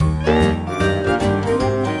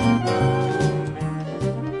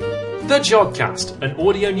Jodcast, an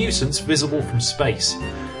audio nuisance visible from space,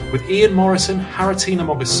 with Ian Morison, Haritina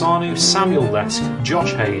Mogosanu, Samuel Leske,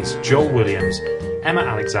 Josh Hayes, Joel Williams, Emma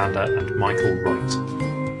Alexander and Michael Wright.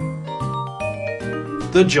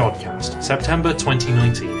 The Jodcast, September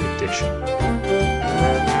 2019 edition.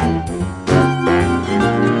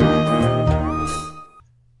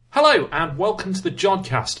 Hello and welcome to the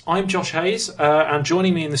Jodcast. I'm Josh Hayes, and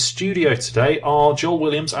joining me in the studio today are Joel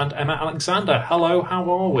Williams and Emma Alexander. Hello, how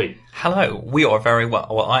are we? Hello, we are very well.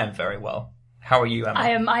 Well, I am very well. How are you, Emma?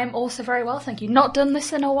 I am also very well, thank you. Not done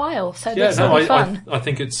this in a while, so this will be fun. I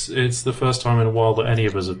think it's the first time in a while that any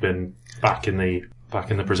of us have been back in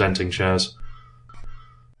the presenting chairs.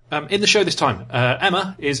 In the show this time,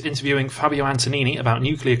 Emma is interviewing Fabio Antonini about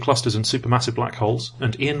nuclear clusters and supermassive black holes,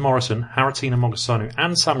 and Ian Morison, Haritina Mogosanu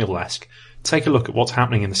and Samuel Leske take a look at what's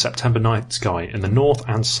happening in the September night sky in the North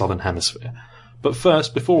and Southern Hemisphere. But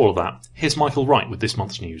first, before all of that, here's Michael Wright with this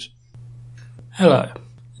month's news. Hello.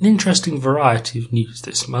 An interesting variety of news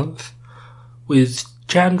this month, with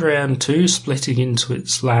Chandrayaan-2 splitting into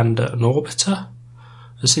its lander and orbiter,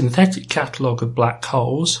 a synthetic catalogue of black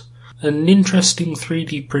holes, and an interesting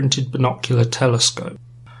 3D printed binocular telescope.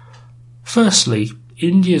 Firstly,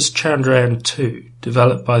 India's Chandrayaan-2,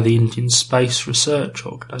 developed by the Indian Space Research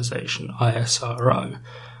Organisation ISRO,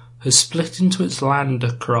 has split into its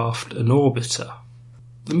lander craft and orbiter.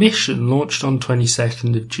 The mission, launched on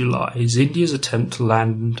 22nd of July, is India's attempt to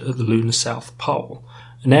land at the lunar South Pole,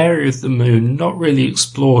 an area of the Moon not really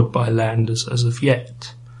explored by landers as of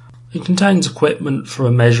yet. It contains equipment for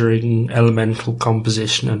measuring elemental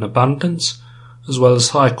composition and abundance, as well as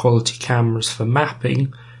high-quality cameras for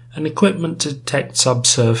mapping, and equipment to detect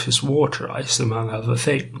subsurface water ice, among other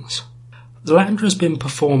things. The lander has been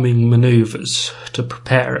performing manoeuvres to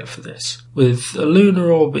prepare it for this, with a lunar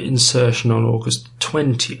orbit insertion on August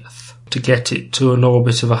 20th to get it to an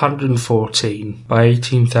orbit of 114 by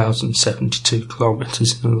 18,072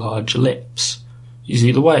 kilometres in a large ellipse. You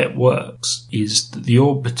see, the way it works is that the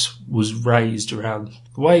orbit was raised around...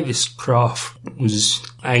 The way this craft was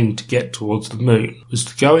aimed to get towards the Moon was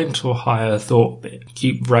to go into a high Earth orbit,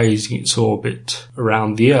 keep raising its orbit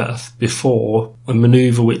around the Earth before a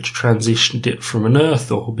manoeuvre which transitioned it from an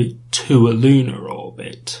Earth orbit to a lunar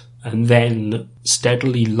orbit, and then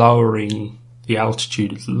steadily lowering the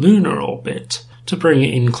altitude of the lunar orbit to bring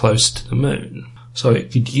it in close to the Moon, so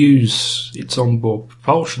it could use its onboard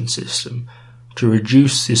propulsion system to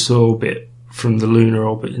reduce this orbit from the lunar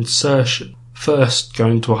orbit insertion, first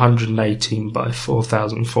going to 118 by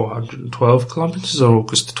 4,412 kilometres on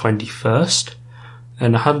August the 21st,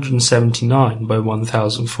 and 179 by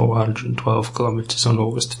 1,412 kilometres on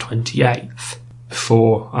August the 28th,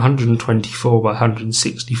 before 124 by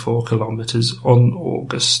 164 kilometres on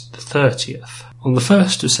August the 30th. On the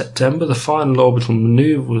 1st of September, the final orbital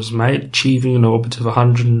manoeuvre was made, achieving an orbit of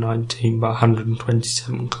 119 by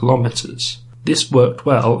 127 kilometres. This worked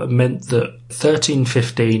well and meant that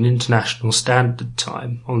 13:15 International Standard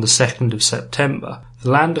Time on the 2nd of September,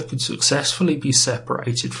 the lander could successfully be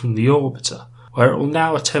separated from the orbiter, where it will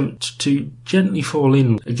now attempt to gently fall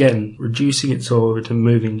in again, reducing its orbit and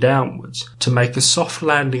moving downwards, to make a soft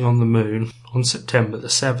landing on the Moon on September the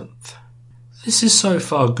 7th. This is so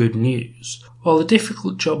far good news. While the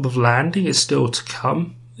difficult job of landing is still to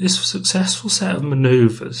come, this successful set of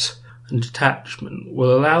manoeuvres and detachment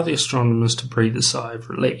will allow the astronomers to breathe a sigh of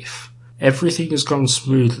relief. Everything has gone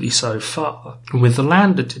smoothly so far, and with the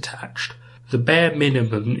lander detached, the bare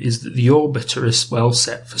minimum is that the orbiter is well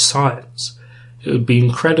set for science. It would be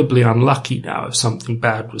incredibly unlucky now if something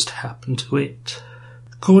bad was to happen to it.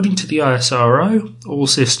 According to the ISRO, all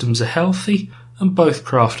systems are healthy, and both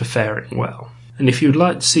craft are faring well. And if you would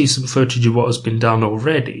like to see some footage of what has been done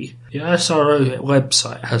already, the ISRO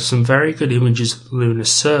website has some very good images of the lunar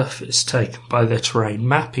surface taken by their terrain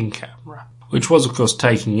mapping camera, which was of course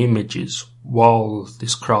taking images while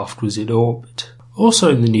this craft was in orbit. Also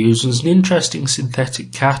in the news was an interesting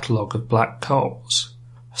synthetic catalogue of black holes.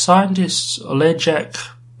 Scientists Olejak,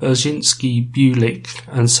 Berzinski, Bulik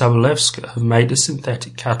and Sobolewska have made a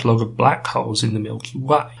synthetic catalogue of black holes in the Milky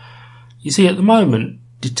Way. You see, at the moment,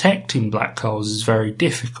 detecting black holes is very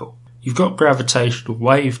difficult. You've got gravitational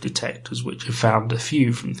wave detectors, which have found a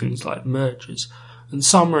few from things like mergers, and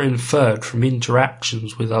some are inferred from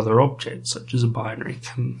interactions with other objects, such as a binary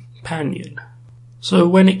companion. So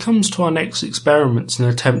when it comes to our next experiments in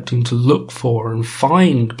attempting to look for and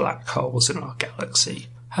find black holes in our galaxy,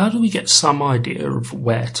 how do we get some idea of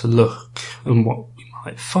where to look and what we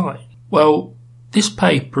might find? Well, this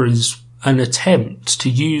paper is an attempt to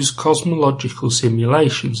use cosmological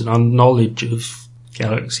simulations and our knowledge of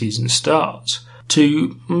galaxies and stars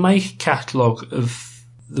to make a catalogue of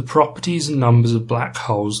the properties and numbers of black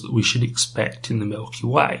holes that we should expect in the Milky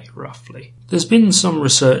Way, roughly. There's been some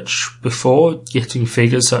research before getting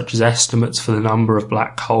figures such as estimates for the number of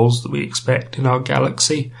black holes that we expect in our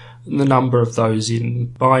galaxy and the number of those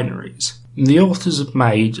in binaries. And the authors have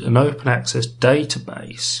made an open access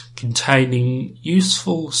database containing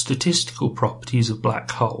useful statistical properties of black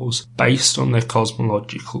holes based on their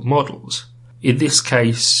cosmological models. In this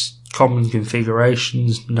case, common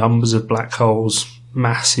configurations, numbers of black holes,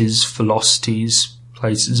 masses, velocities,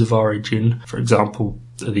 places of origin. For example,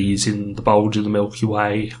 are these in the bulge of the Milky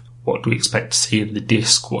Way? What do we expect to see in the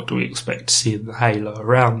disk? What do we expect to see in the halo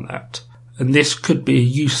around that? And this could be a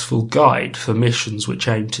useful guide for missions which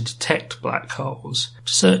aim to detect black holes,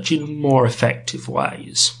 to search in more effective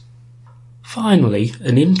ways. Finally,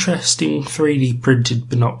 an interesting 3D printed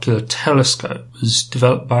binocular telescope was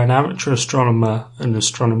developed by an amateur astronomer and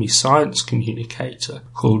astronomy science communicator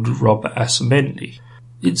called Robert Asamendi.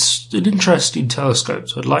 It's an interesting telescope,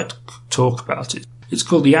 so I'd like to talk about it. It's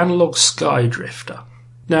called the Analog Sky Drifter.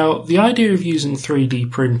 Now, the idea of using 3D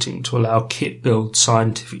printing to allow kit-build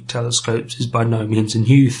scientific telescopes is by no means a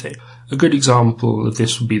new thing. A good example of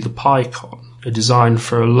this would be the PiCon, a design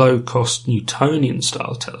for a low-cost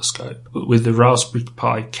Newtonian-style telescope, but with the Raspberry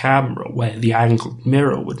Pi camera where the angled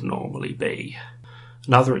mirror would normally be.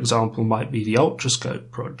 Another example might be the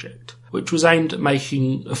Ultrascope project, which was aimed at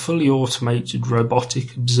making a fully automated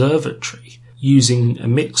robotic observatory using a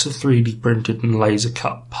mix of 3D printed and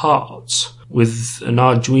laser-cut parts, with an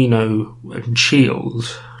Arduino and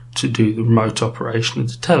shield to do the remote operation of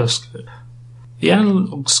the telescope. The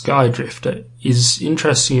Analog Sky Drifter is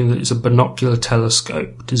interesting in that it's a binocular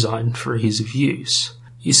telescope designed for ease of use.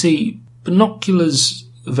 You see, binoculars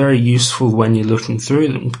are very useful when you're looking through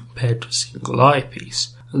them compared to a single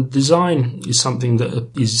eyepiece, and the design is something that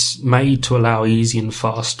is made to allow easy and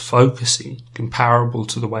fast focusing, comparable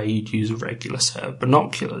to the way you'd use a regular set of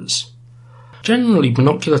binoculars. Generally,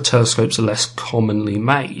 binocular telescopes are less commonly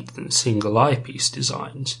made than single eyepiece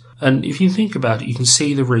designs, and if you think about it, you can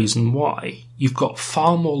see the reason why. You've got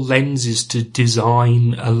far more lenses to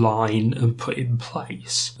design, align, and put in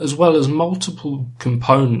place, as well as multiple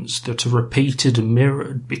components that are repeated and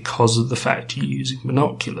mirrored because of the fact you're using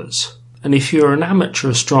binoculars. And if you're an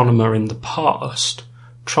amateur astronomer in the past,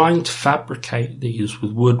 trying to fabricate these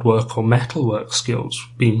with woodwork or metalwork skills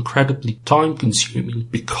would be incredibly time-consuming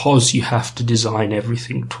because you have to design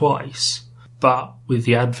everything twice. But with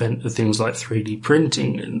the advent of things like 3D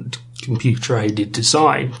printing and computer-aided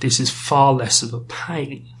design, this is far less of a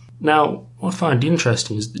pain. Now, what I find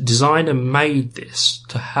interesting is the designer made this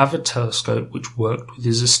to have a telescope which worked with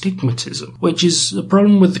his astigmatism, which is a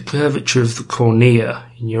problem with the curvature of the cornea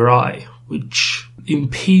in your eye, which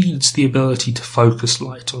impedes the ability to focus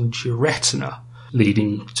light onto your retina,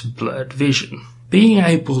 leading to blurred vision. Being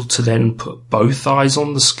able to then put both eyes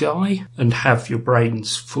on the sky and have your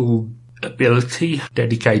brain's full ability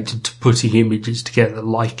dedicated to putting images together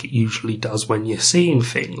like it usually does when you're seeing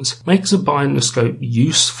things makes a binoscope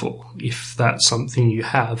useful if that's something you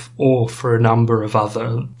have, or for a number of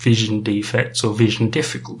other vision defects or vision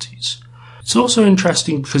difficulties. It's also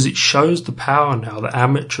interesting because it shows the power now that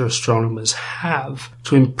amateur astronomers have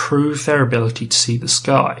to improve their ability to see the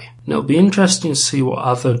sky. And it'll be interesting to see what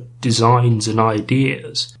other designs and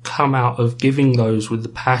ideas come out of giving those with the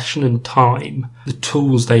passion and time the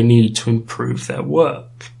tools they need to improve their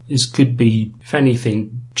work. This could be, if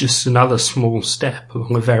anything, just another small step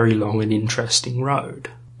along a very long and interesting road.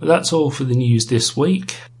 But that's all for the news this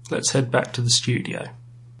week. Let's head back to the studio.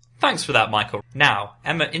 Thanks for that, Michael. Now,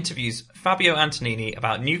 Emma interviews Fabio Antonini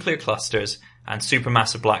about nuclear clusters and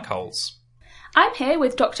supermassive black holes. I'm here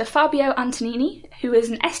with Dr. Fabio Antonini, who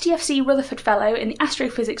is an STFC Rutherford Fellow in the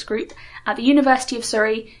Astrophysics Group at the University of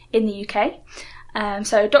Surrey in the UK.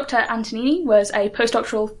 So Dr. Antonini was a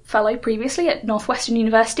postdoctoral fellow previously at Northwestern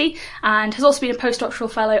University and has also been a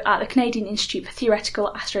postdoctoral fellow at the Canadian Institute for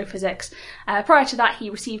Theoretical Astrophysics. Prior to that, he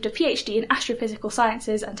received a PhD in Astrophysical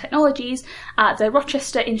Sciences and Technologies at the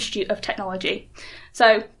Rochester Institute of Technology.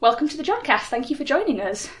 So, welcome to the Jodcast. Thank you for joining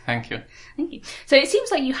us. Thank you. Thank you. So it seems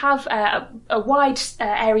like you have a wide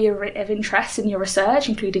area of interest in your research,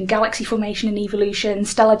 including galaxy formation and evolution,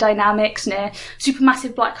 stellar dynamics near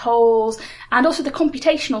supermassive black holes, and also the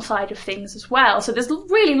computational side of things as well. So there's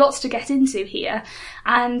really lots to get into here.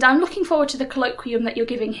 And I'm looking forward to the colloquium that you're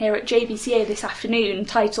giving here at JBCA this afternoon,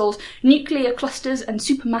 titled Nuclear Clusters and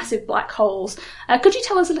Supermassive Black Holes. Could you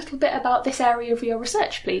tell us a little bit about this area of your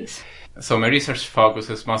research, please? So my research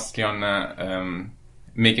focuses mostly on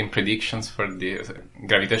making predictions for the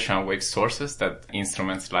gravitational wave sources that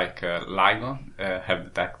instruments like LIGO have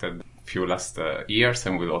detected a few last years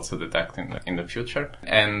and will also detect in the future.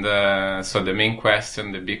 And so the main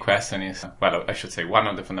question, the big question is, well, I should say one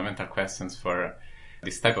of the fundamental questions for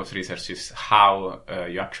this type of research is how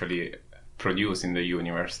you actually produce in the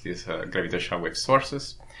universe these gravitational wave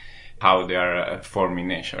sources, how they are formed in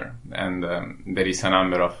nature. And there is a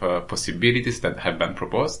number of possibilities that have been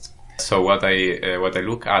proposed. So what I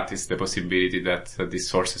look at is the possibility that these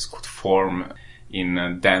sources could form in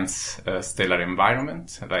a dense stellar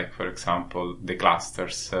environment, like, for example, the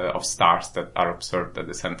clusters of stars that are observed at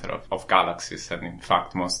the center of galaxies. And in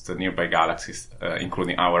fact, most nearby galaxies,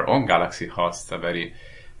 including our own galaxy, host a very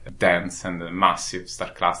dense and massive star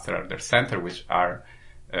cluster at their center, which are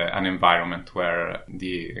an environment where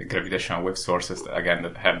the gravitational wave sources, again,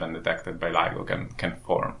 that have been detected by LIGO can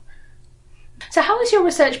form. So how has your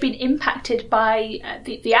research been impacted by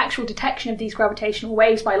the actual detection of these gravitational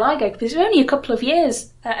waves by LIGO? Because it was only a couple of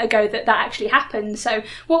years ago that actually happened. So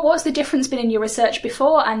what's the difference been in your research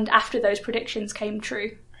before and after those predictions came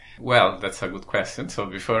true? Well, that's a good question. So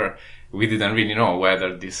before, we didn't really know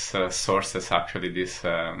whether these sources actually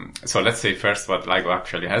so let's say first what LIGO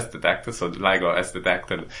actually has detected. So LIGO has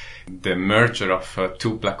detected the merger of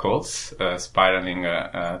two black holes spiraling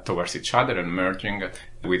towards each other and merging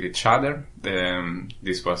with each other.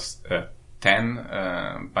 This was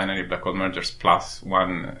 10 binary black hole mergers plus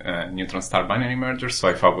one neutron star binary merger. So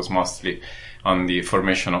I focus mostly on the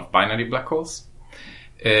formation of binary black holes.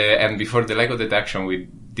 And before the LIGO detection, we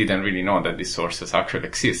didn't really know that these sources actually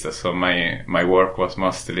existed. So my work was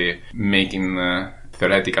mostly making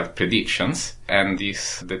theoretical predictions. And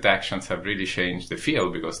these detections have really changed the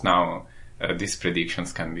field, because now these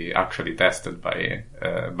predictions can be actually tested by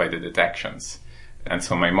the detections. And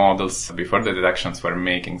so my models before the detections were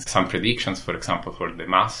making some predictions, for example, for the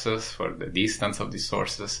masses, for the distance of these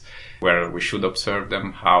sources, where we should observe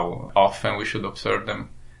them, how often we should observe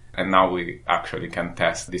them. And now we actually can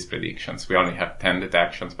test these predictions. We only have 10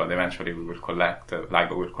 detections, but eventually we will collect,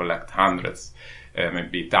 LIGO will collect hundreds,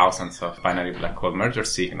 maybe thousands of binary black hole merger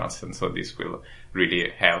signals. And so this will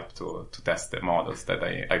really help to test the models that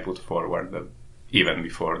I put forward even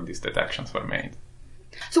before these detections were made.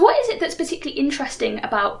 So what is it that's particularly interesting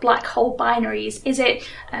about black hole binaries? Is it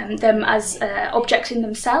them as objects in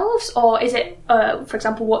themselves, or is it, for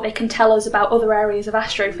example, what they can tell us about other areas of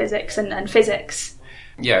astrophysics and physics?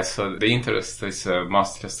 Yeah, so the interest is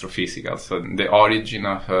mostly astrophysical. So the origin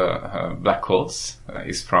of black holes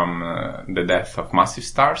is from the death of massive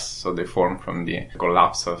stars. So they form from the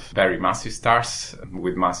collapse of very massive stars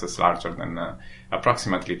with masses larger than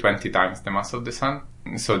approximately 20 times the mass of the Sun.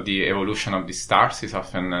 So the evolution of these stars is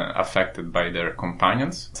often affected by their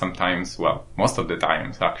companions. Sometimes, well, most of the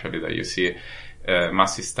times actually, that you see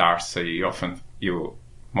massive stars, you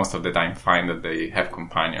most of the time find that they have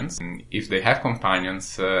companions. And if they have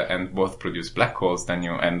companions and both produce black holes, then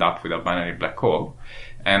you end up with a binary black hole.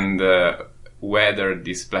 And whether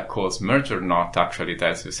these black holes merge or not actually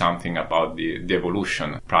tells you something about the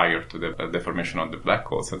evolution prior to the formation of the black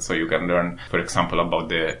holes. And so you can learn, for example, about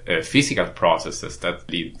the physical processes that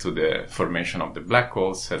lead to the formation of the black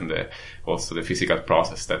holes, and also the physical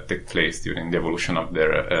process that take place during the evolution of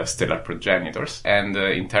their stellar progenitors. And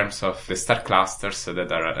in terms of the star clusters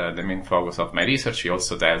that are the main focus of my research, it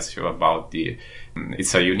also tells you about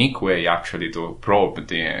it's a unique way actually to probe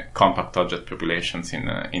the compact object populations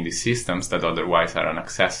in these systems that otherwise are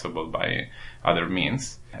inaccessible by other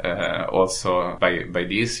means. Also, by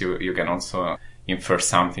this, you can also infer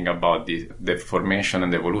something about the formation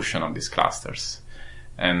and evolution of these clusters.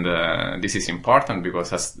 And this is important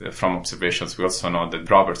because from observations we also know that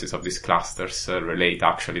properties of these clusters relate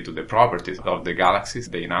actually to the properties of the galaxies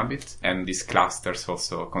they inhabit. And these clusters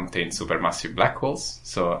also contain supermassive black holes.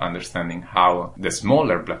 So understanding how the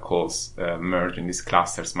smaller black holes merge in these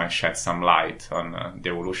clusters might shed some light on the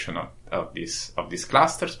evolution of these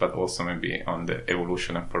clusters, but also maybe on the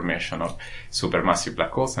evolution and formation of supermassive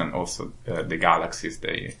black holes and also the galaxies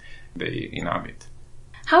they inhabit.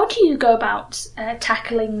 How do you go about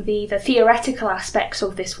tackling the theoretical aspects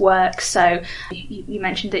of this work? So you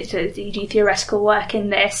mentioned that you do theoretical work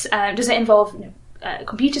in this. Does it involve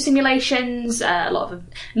computer simulations, a lot of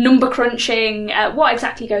number crunching? What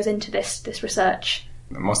exactly goes into this research?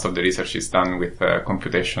 Most of the research is done with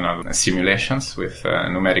computational simulations, with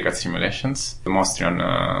numerical simulations, mostly on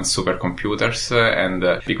supercomputers.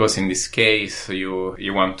 And because in this case you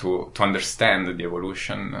want to understand the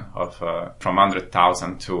evolution of from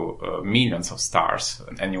 100,000 to millions of stars,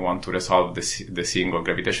 and you want to resolve the single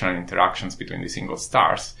gravitational interactions between the single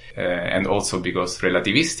stars, and also because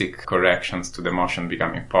relativistic corrections to the motion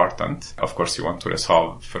become important. Of course, you want to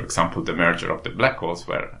resolve, for example, the merger of the black holes,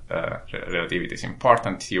 where relativity is important.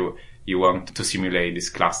 You you want to simulate this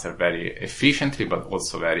cluster very efficiently, but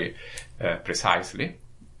also very precisely,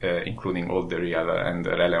 including all the real and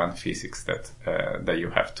relevant physics that you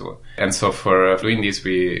have to. And so for doing this,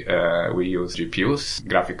 we use GPUs,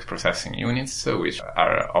 graphic processing units, which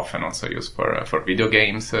are often also used for video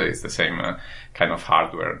games. It's the same kind of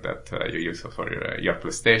hardware that you use for your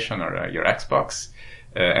PlayStation or your Xbox.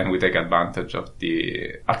 And we take advantage of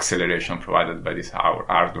the acceleration provided by this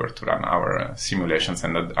hardware to run our simulations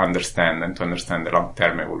and to understand the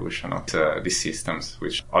long-term evolution of these systems,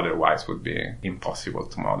 which otherwise would be impossible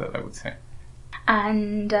to model, I would say.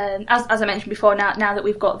 And as I mentioned before, now that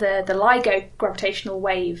we've got the LIGO gravitational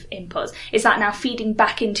wave inputs, is that now feeding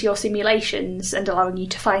back into your simulations and allowing you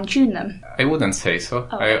to fine-tune them? I wouldn't say so.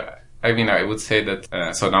 Oh. I would say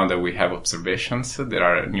that, so now that we have observations, there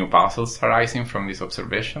are new puzzles arising from these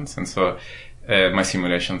observations, and so my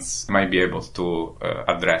simulations might be able to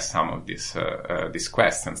address some of these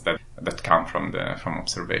questions that come from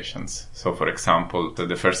observations. So, for example,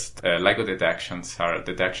 the first LIGO detections are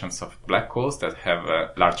detections of black holes that have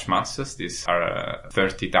large masses. These are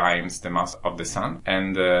 30 times the mass of the Sun,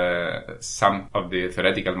 and some of the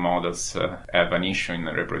theoretical models have an issue in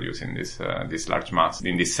reproducing this large mass.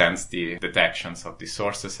 In this sense, the detections of these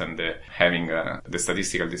sources and having the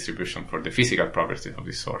statistical distribution for the physical properties of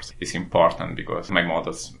this source is important, because my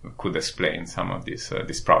models could explain some of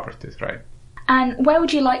these properties, right? And where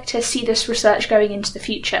would you like to see this research going into the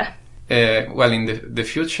future? Well, in the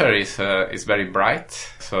future is very bright.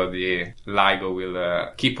 So the LIGO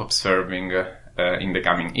will keep observing in the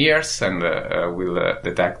coming years, and will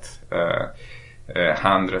detect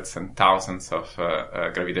hundreds and thousands of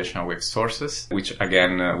gravitational wave sources, which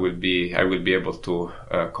again I will be able to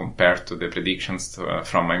compare to the predictions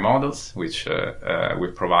from my models, which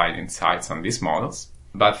will provide insights on these models.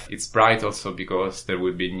 But it's bright also because there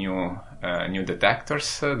will be new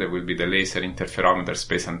detectors. There will be the laser interferometer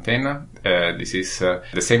space antenna. This is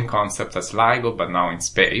the same concept as LIGO, but now in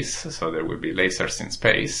space. So there will be lasers in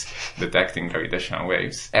space detecting gravitational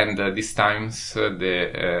waves. And these times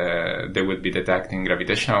they will be detecting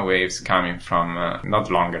gravitational waves coming from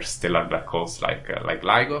not longer stellar black holes like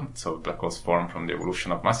LIGO. So black holes form from the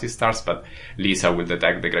evolution of massive stars, but LISA will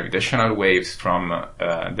detect the gravitational waves from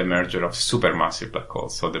the merger of supermassive black holes.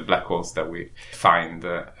 So the black holes that we find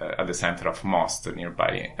at the center of most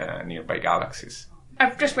nearby galaxies.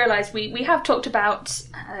 I've just realised we have talked about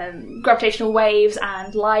gravitational waves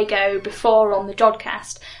and LIGO before on the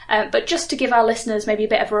Jodcast, but just to give our listeners maybe a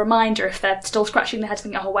bit of a reminder if they're still scratching their heads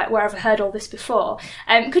thinking, oh, where have I heard all this before?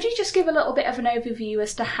 Could you just give a little bit of an overview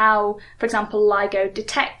as to how, for example, LIGO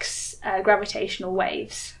detects gravitational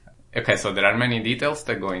waves? Okay, so there are many details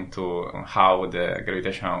that go into how the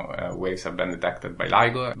gravitational waves have been detected by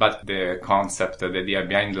LIGO, but the concept, the idea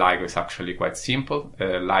behind LIGO is actually quite simple.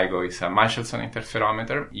 LIGO is a Michelson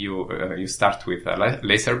interferometer. You start with a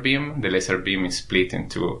laser beam. The laser beam is split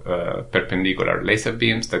into perpendicular laser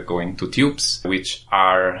beams that go into tubes, which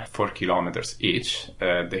are 4 kilometers each.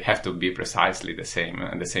 They have to be precisely the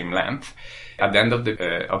same length. At the end of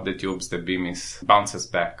the tubes, the beam bounces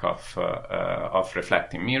back off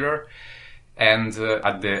reflecting mirror, and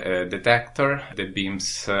at the detector, the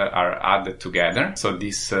beams are added together. So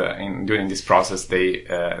during this process,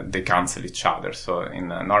 they cancel each other. So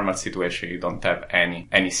in a normal situation, you don't have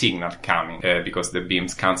any signal coming because the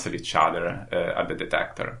beams cancel each other at the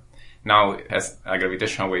detector. Now, as a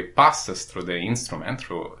gravitational wave passes through the instrument,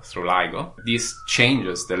 through LIGO, this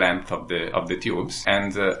changes the length of the tubes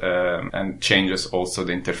and changes also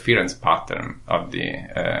the interference pattern of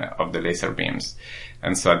the laser beams.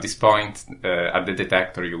 And so at this point, at the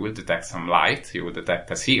detector, you will detect some light, you will detect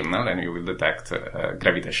a signal, and you will detect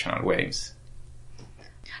gravitational waves.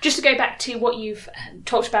 Just to go back to what you've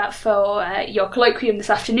talked about for your colloquium this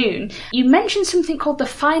afternoon, you mentioned something called the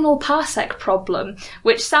final parsec problem,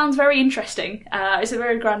 which sounds very interesting. It's a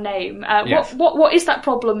very grand name. Yes. What is that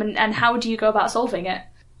problem, and how do you go about solving it?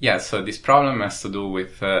 Yeah, so this problem has to do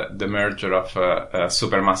with the merger of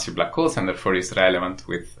supermassive black holes, and therefore is relevant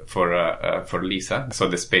for LISA, so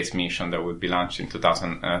the space mission that will be launched in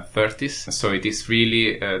 2030s. So it is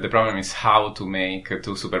really the problem is how to make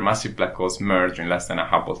two supermassive black holes merge in less than a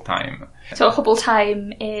Hubble time. So Hubble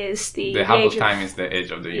time is the Hubble time is the age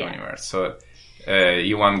of the universe. So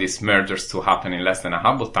you want these mergers to happen in less than a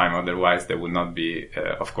Hubble time, otherwise they would not be,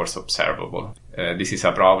 of course, observable. This is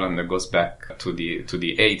a problem that goes back to the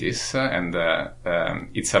 80s, and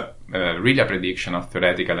it's really a prediction of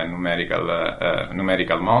theoretical and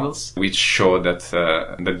numerical models, which show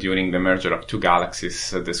that during the merger of two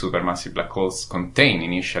galaxies, the supermassive black holes contained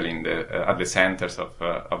initially at the centers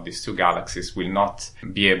of these two galaxies will not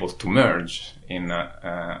be able to merge in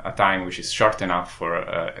a time which is short enough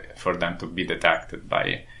for them to be detected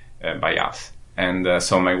by us. And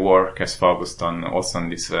so my work has focused on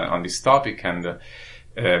this topic, and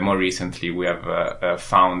more recently we have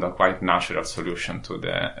found a quite natural solution to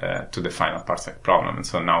the final parsec problem. And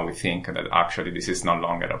so now we think that actually this is no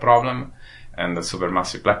longer a problem, and the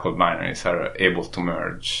supermassive black hole binaries are able to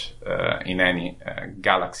merge in any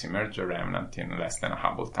galaxy merger remnant in less than a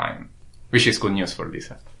Hubble time. Which is good news for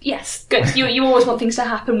Lisa. Yes, good. You always want things to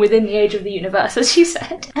happen within the age of the universe, as you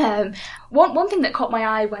said. One thing that caught my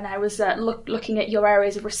eye when I was looking at your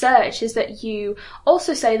areas of research is that you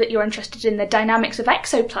also say that you're interested in the dynamics of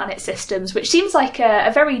exoplanet systems, which seems like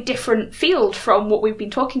a very different field from what we've been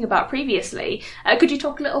talking about previously. Could you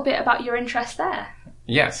talk a little bit about your interest there?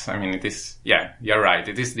 Yes, I mean, it is, yeah, you're right.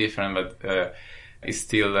 It is different, but it's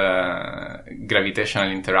still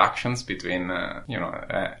gravitational interactions between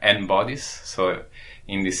n bodies. So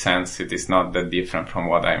in this sense, it is not that different from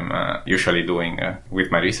what I'm usually doing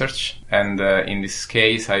with my research. And in this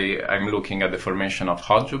case, I'm looking at the formation of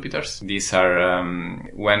hot Jupiters. These are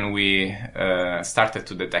when we started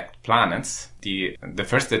to detect planets. The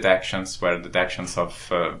first detections were detections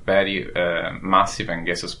of very massive and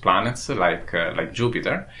gaseous planets like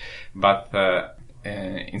Jupiter, but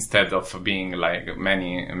instead of being like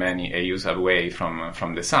many AUs away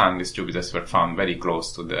from the sun, these Jupiters were found very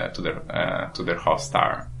close to their host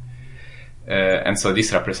star, and so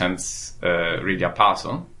this represents really a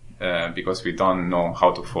puzzle because we don't know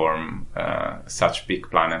how to form such big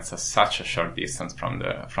planets at such a short distance from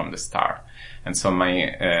the star. And so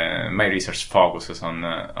my research focuses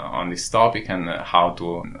on this topic and how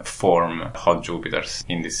to form hot Jupiters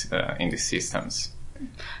in these systems.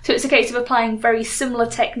 So it's a case of applying very similar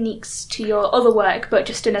techniques to your other work, but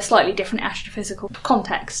just in a slightly different astrophysical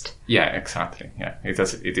context. Yeah, exactly. Yeah, it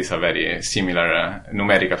is a very similar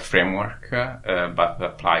numerical framework, but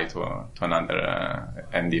applied to another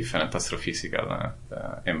and different astrophysical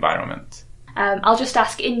environment. I'll just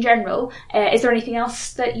ask in general, is there anything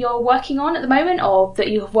else that you're working on at the moment, or that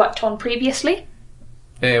you have worked on previously?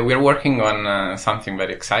 We're working on something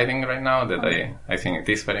very exciting right now that I think it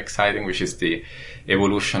is very exciting, which is the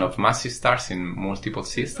evolution of massive stars in multiple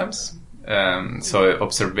systems. So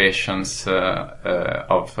observations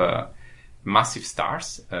of massive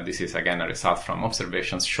stars, this is again a result from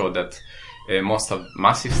observations, show that most of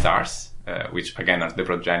massive stars, which again are the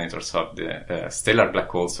progenitors of the stellar black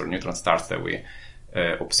holes or neutron stars that we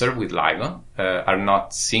observe with LIGO, are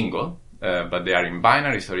not single, but they are in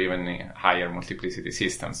binaries or even in higher multiplicity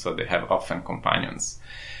systems, so they have often companions.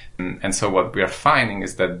 And so what we are finding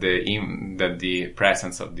is that the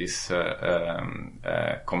presence of these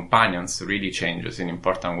companions really changes in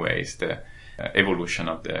important ways the evolution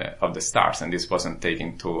of the stars, and this wasn't taken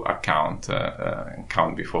into account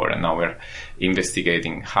before. And now we're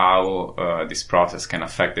investigating how this process can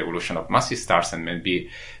affect the evolution of massive stars, and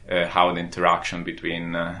maybe how the interaction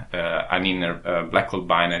between an inner black hole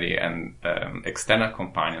binary and external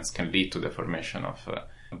companions can lead to the formation of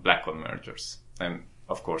black hole mergers. And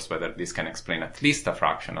of course, whether this can explain at least a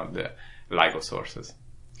fraction of the LIGO sources.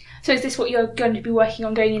 So is this what you're going to be working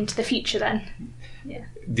on going into the future then? Yeah.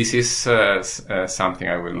 This is something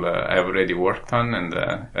I have already worked on, and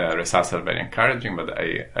results are very encouraging, but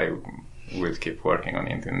I will keep working on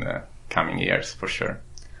it in the coming years for sure.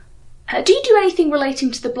 Do you do anything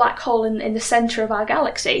relating to the black hole in the centre of our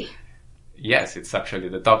galaxy? Yes, it's actually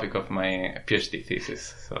the topic of my PhD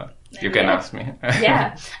thesis, so you can ask me.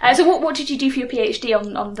 Yeah. So what did you do for your PhD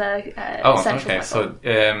on the central black hole?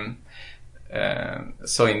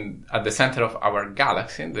 So at the center of our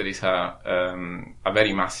galaxy, there is a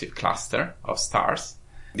very massive cluster of stars.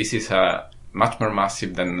 This is much more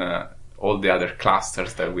massive than all the other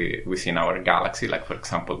clusters that we see in our galaxy, like, for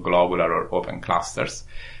example, globular or open clusters.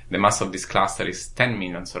 The mass of this cluster is 10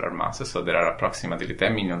 million solar masses, so there are approximately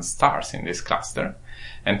 10 million stars in this cluster.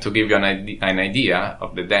 And to give you an idea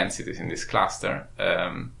of the densities in this cluster,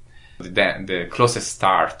 the closest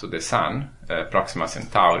star to the Sun, Proxima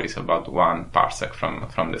Centauri, is about 1 parsec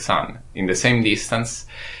from the Sun. In the same distance,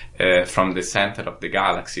 from the center of the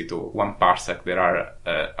galaxy to 1 parsec, there are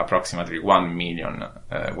approximately 1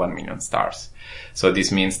 million stars. So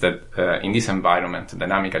this means that in this environment,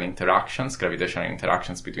 dynamical interactions, gravitational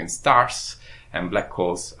interactions between stars and black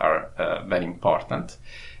holes are very important.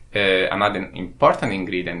 Another important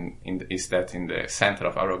ingredient is that in the center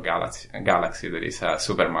of our galaxy there is a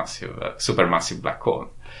supermassive black hole.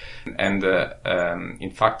 And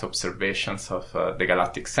in fact, observations of the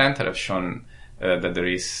galactic center have shown that there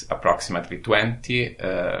is approximately 20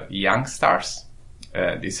 young stars.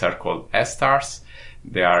 These are called S-stars.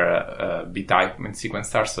 They are B-type main sequence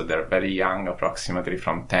stars, so they're very young, approximately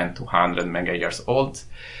from 10 to 100 mega years old.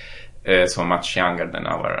 So much younger than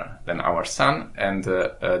our sun, and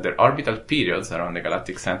their orbital periods around the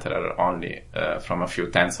galactic center are only from a few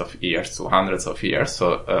tens of years to hundreds of years.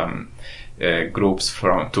 So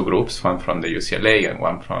two groups, one from the UCLA and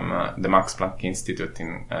one from the Max Planck Institute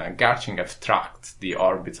in Garching, have tracked the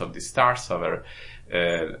orbits of the stars over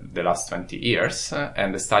the last 20 years,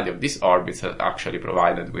 and the study of these orbits has actually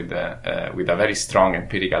provided with a very strong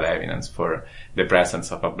empirical evidence for the presence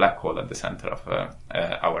of a black hole at the center of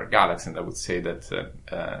our galaxy. And I would say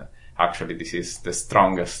that actually this is the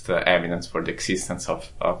strongest evidence for the existence of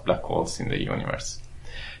black holes in the universe.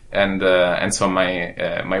 And so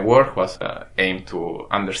my work was aimed to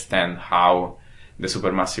understand how the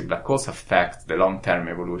supermassive black holes affect the long-term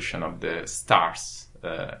evolution of the stars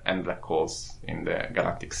and black holes in the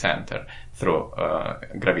galactic center through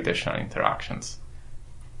gravitational interactions.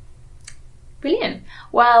 Brilliant.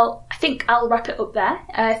 Well, I think I'll wrap it up there.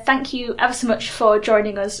 Thank you ever so much for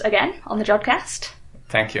joining us again on the Jodcast.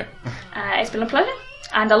 Thank you. It's been a pleasure,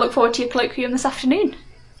 and I look forward to your colloquium this afternoon.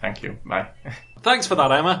 Thank you. Bye. Thanks for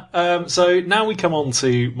that, Emma. So now we come on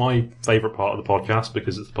to my favourite part of the podcast,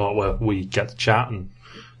 because it's the part where we get to chat and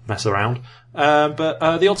mess around.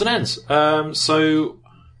 But the odds and ends. So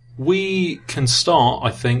we can start,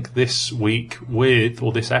 I think, this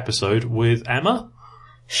episode with Emma.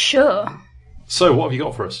 Sure. So what have you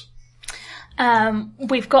got for us?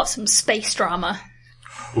 We've got some space drama.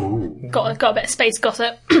 Ooh. Got a bit of space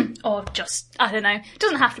gossip. Or just, I don't know. It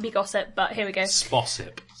doesn't have to be gossip, but here we go.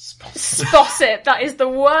 Spossip. Spossip. That is the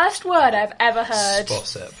worst word I've ever heard.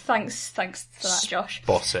 Spossip. Thanks for that, Josh.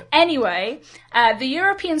 Spossip. Anyway, the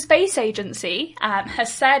European Space Agency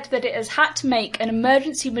has said that it has had to make an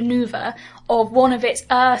emergency manoeuvre of one of its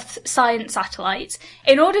Earth science satellites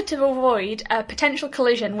in order to avoid a potential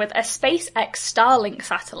collision with a SpaceX Starlink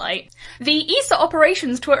satellite. The ESA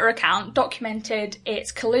Operations Twitter account documented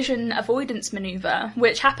its collision avoidance manoeuvre,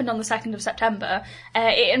 which happened on the 2nd of September.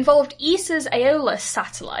 It involved ESA's Aeolus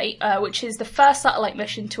satellite, which is the first satellite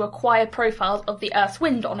mission to acquire profiles of the Earth's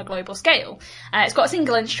wind on a global scale. It's got a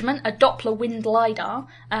single instrument, a Doppler wind lidar,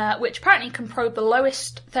 which apparently can probe the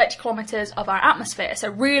lowest 30 kilometres of our atmosphere, so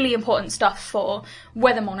really important stuff for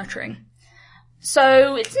weather monitoring.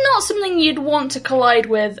 So it's not something you'd want to collide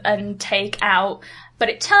with and take out, but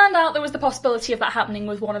it turned out there was the possibility of that happening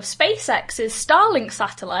with one of SpaceX's Starlink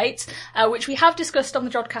satellites, which we have discussed on the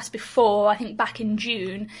Jodcast before, I think back in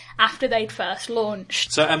June, after they'd first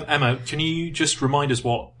launched. So Emma, can you just remind us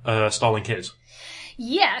what Starlink is?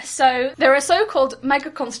 Yeah, so they're a so-called mega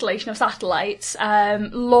constellation of satellites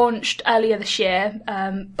launched earlier this year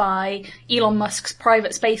by Elon Musk's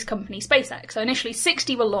private space company SpaceX. So initially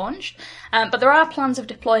 60 were launched, but there are plans of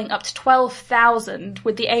deploying up to 12,000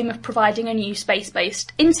 with the aim of providing a new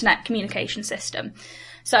space-based internet communication system.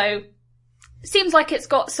 So it seems like it's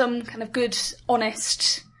got some kind of good,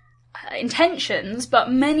 honest intentions, but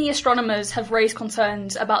many astronomers have raised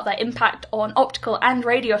concerns about their impact on optical and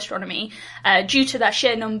radio astronomy due to their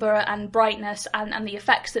sheer number and brightness and the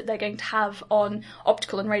effects that they're going to have on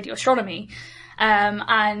optical and radio astronomy.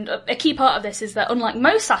 And a key part of this is that unlike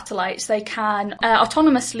most satellites, they can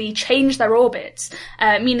autonomously change their orbits,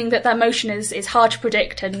 meaning that their motion is hard to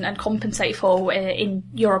predict and compensate for in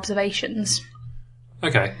your observations.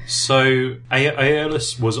 Okay, so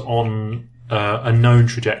Aeolus was on a known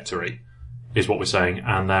trajectory, is what we're saying,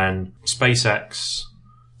 and then SpaceX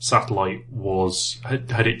satellite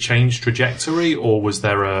had it changed trajectory, or was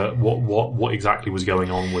there what exactly was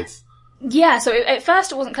going on with? Yeah, so at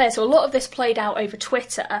first it wasn't clear. So a lot of this played out over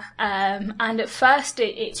Twitter, and at first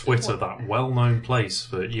Twitter, that well-known place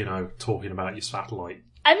for talking about your satellite.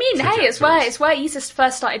 I mean, hey, it's where ESA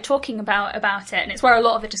first started talking about it, and it's where a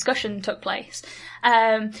lot of the discussion took place.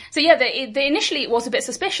 So yeah, initially it was a bit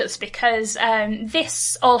suspicious because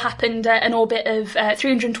this all happened at an orbit of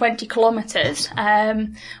 320 kilometres,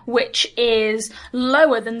 which is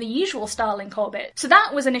lower than the usual Starlink orbit. So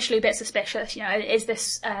that was initially a bit suspicious. Is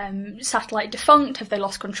this satellite defunct? Have they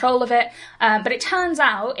lost control of it? But it turns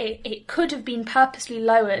out it could have been purposely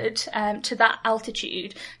lowered to that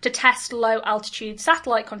altitude to test low altitude satellite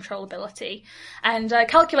satellite controllability. And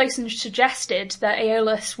calculations suggested that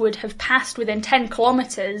Aeolus would have passed within 10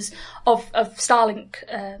 kilometres of Starlink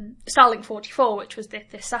 44, which was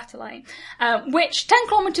this satellite, which 10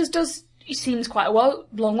 kilometres seems quite a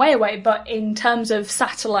long way away, but in terms of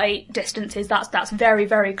satellite distances, that's very,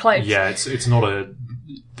 very close. Yeah, it's not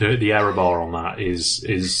the error bar on that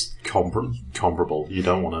is comparable. You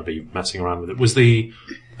don't want to be messing around with it.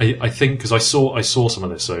 I think, because I saw some of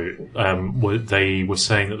this, so they were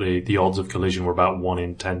saying that the odds of collision were about 1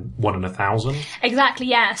 in 1,000. Exactly,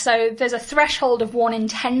 yeah. So there's a threshold of 1 in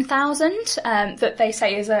 10,000 that they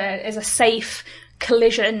say is a safe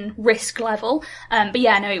collision risk level. But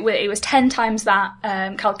yeah, no, it was 10 times that,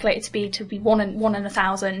 calculated to be 1 in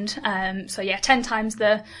 1,000. So yeah, 10 times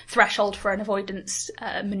the threshold for an avoidance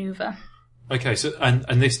maneuver. Okay, so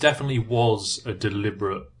and this definitely was a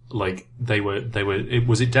deliberate, like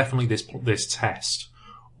was it definitely this test?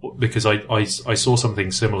 Because I saw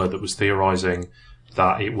something similar that was theorizing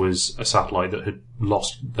that it was a satellite that had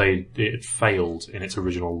it had failed in its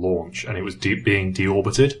original launch and it was being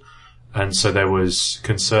deorbited. And so there was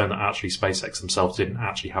concern that actually SpaceX themselves didn't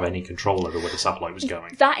actually have any control over where the satellite was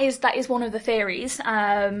going. That is one of the theories,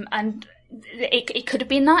 and it could have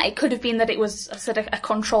been that. It could have been that it was a sort of a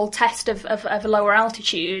controlled test of a lower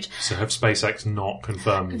altitude. So have SpaceX not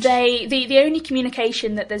confirmed? The only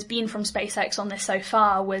communication that there's been from SpaceX on this so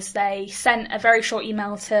far was they sent a very short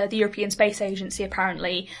email to the European Space Agency,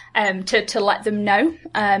 apparently, to let them know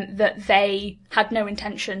that they had no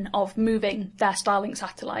intention of moving their Starlink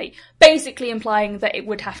satellite, basically implying that it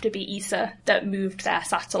would have to be ESA that moved their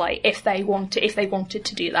satellite if they wanted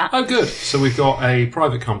to do that. Oh, good. So we've got a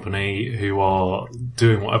private company who are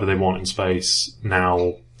doing whatever they want in space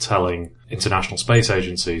now, telling international space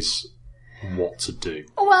agencies what to do.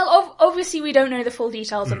 Well, obviously we don't know the full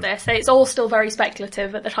details of this. It's all still very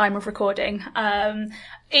speculative at the time of recording.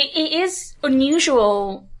 It is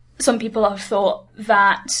unusual. Some people have thought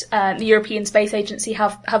that the European Space Agency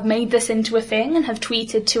have made this into a thing and have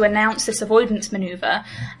tweeted to announce this avoidance manoeuvre,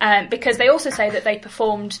 because they also say that they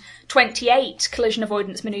performed 28 collision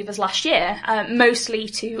avoidance manoeuvres last year, mostly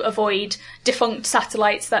to avoid defunct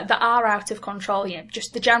satellites that are out of control,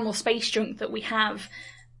 just the general space junk that we have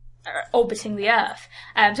orbiting the Earth.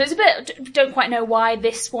 So it's a bit, don't quite know why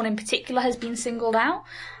this one in particular has been singled out.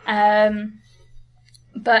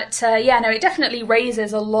 But it definitely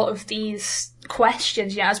raises a lot of these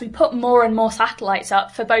questions. As we put more and more satellites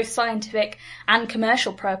up for both scientific and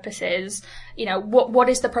commercial purposes, what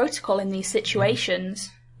is the protocol in these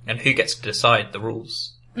situations? And who gets to decide the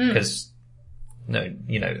rules? Because,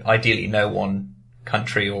 ideally no one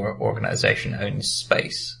country or organisation owns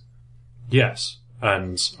space. Yes,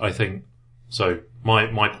 and I think, so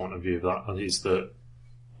my point of view of that is that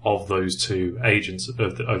of those two agents,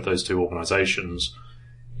 of those two organisations,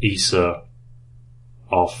 ESA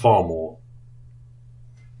are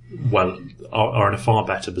are in a far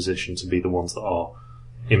better position to be the ones that are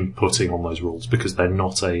inputting on those rules, because they're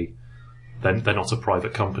not a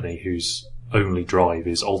private company whose only drive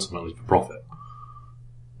is ultimately for profit.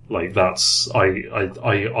 Like that's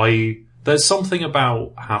there's something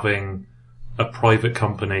about having a private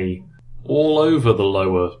company all over the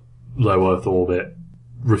low Earth orbit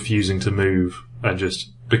refusing to move, and just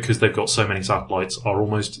because they've got so many satellites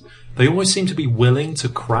they always seem to be willing to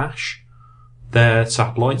crash their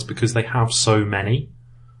satellites because they have so many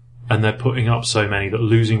and they're putting up so many that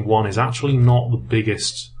losing one is actually not the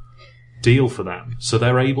biggest deal for them. So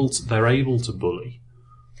they're able to bully.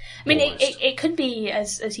 I mean, it could be,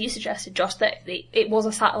 as you suggested, Josh, that it was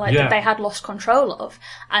a satellite that they had lost control of,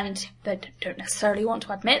 and they don't necessarily want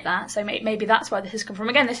to admit that, so maybe that's where this has come from.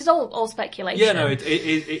 Again, this is all speculation. Yeah, no, it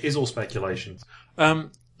is all speculation.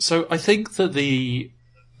 So I think that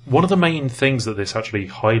one of the main things that this actually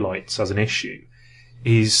highlights as an issue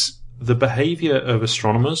is the behaviour of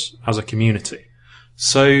astronomers as a community.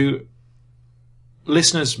 So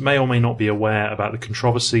listeners may or may not be aware about the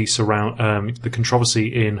controversy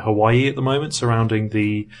in Hawaii at the moment surrounding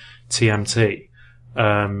the TMT.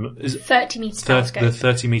 30-metre telescope. The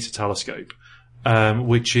 30-metre telescope,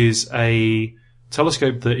 which is a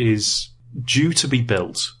telescope that is due to be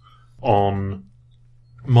built on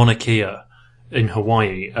Mauna Kea in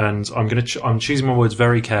Hawaii, and I'm choosing my words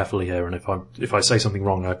very carefully here, and if I say something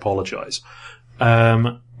wrong, I apologise.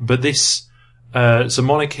 But this, so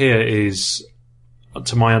Mauna Kea is,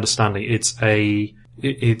 to my understanding,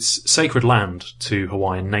 it's sacred land to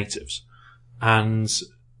Hawaiian natives, and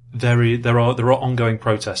there are ongoing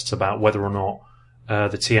protests about whether or not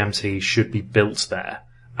the TMT should be built there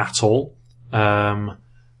at all.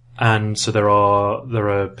 And so there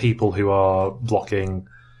are people who are blocking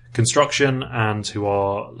construction and who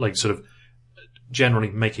are like sort of generally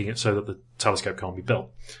making it so that the telescope can't be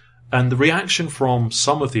built. And the reaction from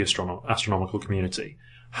some of the astronomical community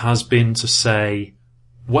has been to say,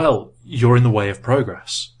 well, you're in the way of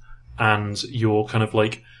progress, and you're kind of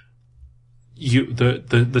like,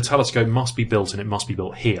 the telescope must be built, and it must be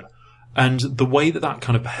built here. And the way that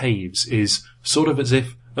kind of behaves is sort of as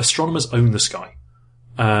if astronomers own the sky,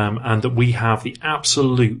 and that we have the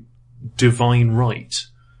absolute divine right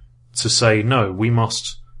to say, no, we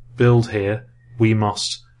must build here, we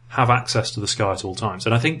must have access to the sky at all times.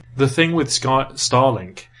 And I think the thing with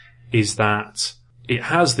Starlink is that it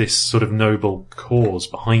has this sort of noble cause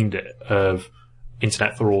behind it of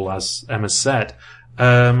internet for all, as Emma said.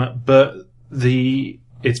 But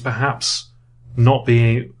it's perhaps not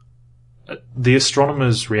being, the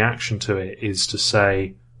astronomers' reaction to it is to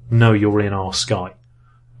say, no, you're in our sky.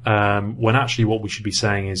 When actually what we should be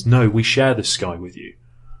saying is, no, we share this sky with you.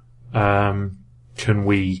 Can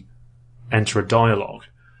we enter a dialogue?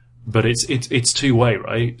 But it's two-way,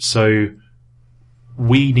 right? So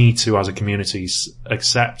we need to, as a community,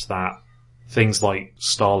 accept that things like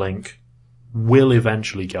Starlink will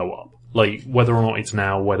eventually go up. Like, whether or not it's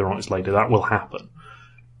now, whether or not it's later, that will happen.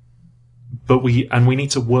 But we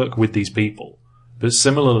need to work with these people. But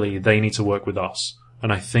similarly, they need to work with us.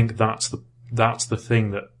 And I think that's the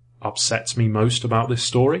thing that upsets me most about this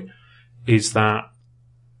story, is that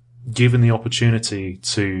given the opportunity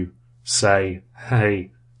to say,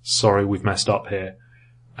 hey, sorry, we've messed up here,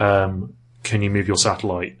 can you move your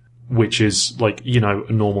satellite? Which is like, you know,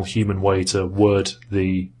 a normal human way to word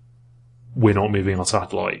we're not moving our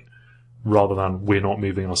satellite, rather than we're not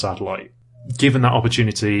moving our satellite. Given that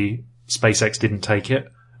opportunity, SpaceX didn't take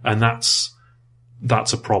it, and that's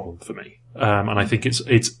a problem for me. And I think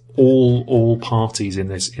it's all parties in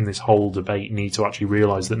this whole debate need to actually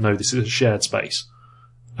realise that no, this is a shared space.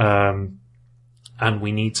 And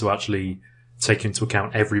we need to actually take into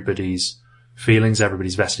account everybody's feelings,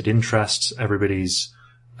 everybody's vested interests, everybody's,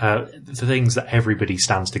 the things that everybody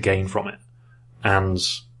stands to gain from it, and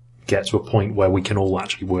get to a point where we can all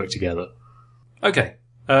actually work together. Okay.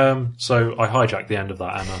 So I hijacked the end of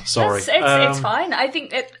that, Emma. Sorry. It's fine. I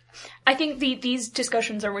think these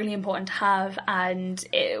discussions are really important to have, and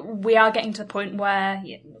we are getting to the point where,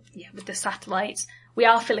 with the satellites, we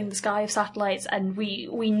are filling the sky of satellites, and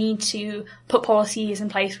we need to put policies in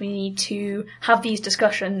place. We need to have these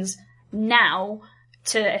discussions now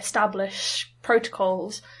to establish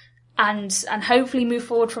protocols and hopefully move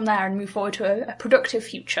forward from there and move forward to a productive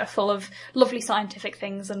future full of lovely scientific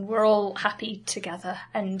things, and we're all happy together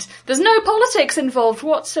and there's no politics involved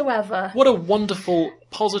whatsoever. What a wonderful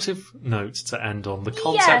positive note to end on. The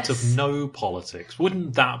concept of no politics.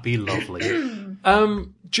 Wouldn't that be lovely?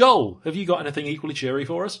 Joel, have you got anything equally cheery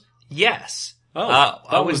for us? Yes. Oh,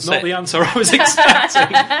 that was not the answer I was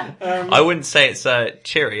expecting. I wouldn't say it's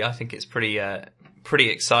cheery. I think it's pretty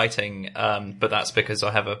exciting. But that's because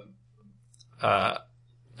I have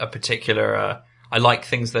a particular. I like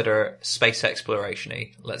things that are space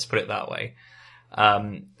exploration-y. Let's put it that way.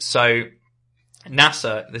 So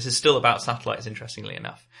NASA. This is still about satellites, interestingly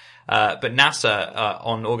enough. But NASA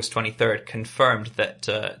on August 23rd confirmed that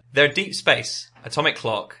their deep space atomic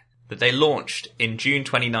clock that they launched in June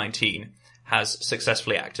 2019 has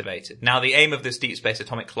successfully activated. Now, the aim of this deep space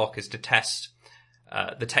atomic clock is to test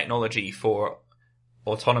the technology for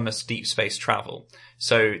autonomous deep space travel.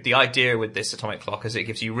 So the idea with this atomic clock is it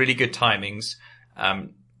gives you really good timings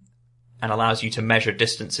and allows you to measure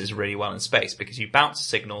distances really well in space, because you bounce a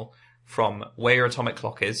signal from where your atomic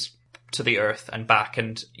clock is to the Earth and back,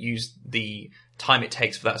 and use the time it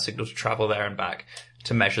takes for that signal to travel there and back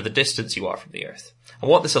to measure the distance you are from the Earth. And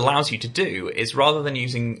what this allows you to do is, rather than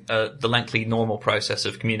using the lengthy normal process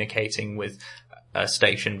of communicating with a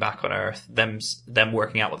station back on Earth, them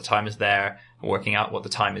working out what the time is there, working out what the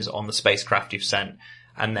time is on the spacecraft you've sent,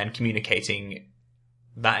 and then communicating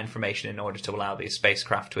that information in order to allow the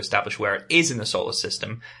spacecraft to establish where it is in the solar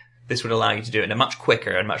system, this would allow you to do it in a much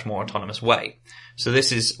quicker and much more autonomous way. So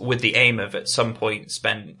this is with the aim of, at some point,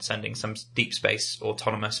 sending some deep space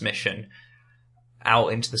autonomous mission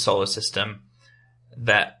out into the solar system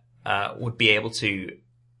that would be able to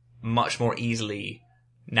much more easily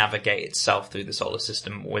navigate itself through the solar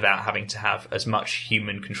system without having to have as much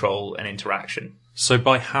human control and interaction. So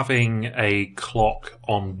by having a clock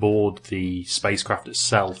on board the spacecraft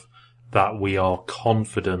itself that we are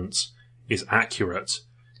confident is accurate,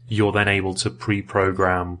 you're then able to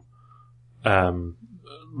pre-program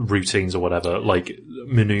routines or whatever, like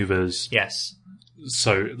maneuvers. Yes.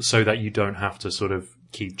 So that you don't have to sort of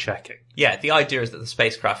keep checking. Yeah, the idea is that the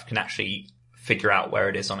spacecraft can actually figure out where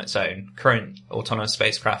it is on its own. Current autonomous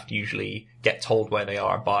spacecraft usually get told where they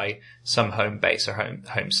are by some home base or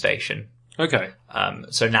home station. Okay.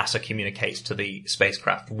 So NASA communicates to the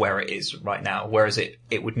spacecraft where it is right now, whereas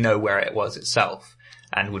it would know where it was itself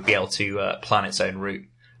and would be able to plan its own route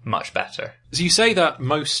much better. So you say that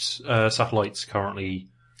most satellites currently...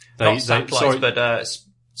 Not satellites, but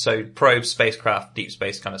so probes, spacecraft, deep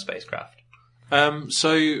space kind of spacecraft.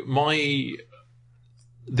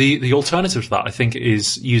 The alternative to that, I think,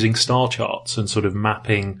 is using star charts and sort of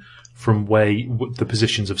mapping from the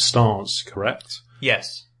positions of stars, correct?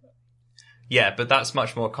 Yes. Yeah, but that's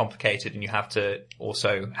much more complicated, and you have to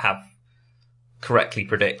also correctly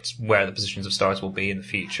predict where the positions of stars will be in the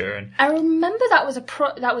future. And I remember that was a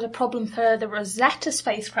problem for the Rosetta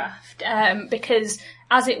spacecraft, because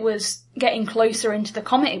as it was getting closer into the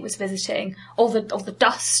comet it was visiting, all the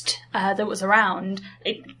dust that was around,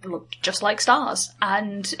 it looked just like stars,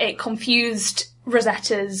 and it confused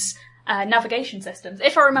Rosetta's navigation systems,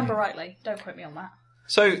 if I remember rightly. Don't quote me on that.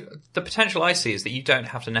 So the potential I see is that you don't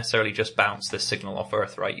have to necessarily just bounce this signal off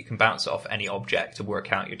Earth, right? You can bounce it off any object to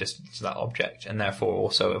work out your distance to that object, and therefore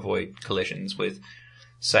also avoid collisions with,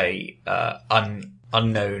 say,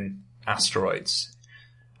 unknown asteroids.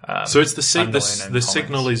 So it's the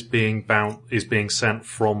signal is being sent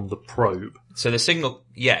from the probe. So the signal,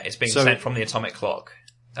 it's being sent from the atomic clock.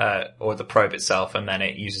 Or the probe itself, and then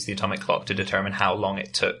it uses the atomic clock to determine how long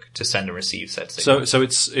it took to send and receive said signal. So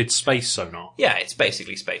it's space sonar. Yeah, it's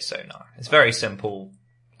basically space sonar. It's very simple.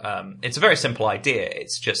 It's a very simple idea.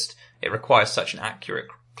 It's just it requires such an accurate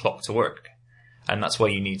clock to work, and that's why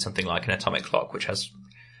you need something like an atomic clock, which has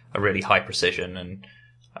a really high precision and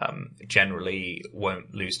generally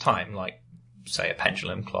won't lose time, like say a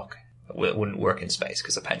pendulum clock. It wouldn't work in space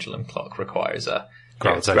because a pendulum clock requires a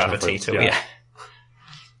gravity to. Yeah.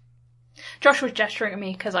 Josh was gesturing at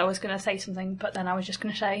me because I was going to say something, but then I was just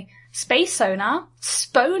going to say space sonar,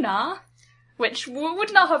 sponar, which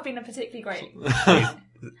would not have been a particularly great.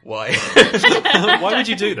 Why? Why would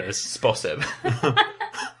you do this? Spossib.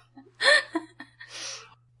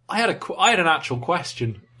 I had an actual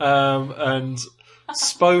question, and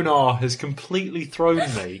Sponar has completely thrown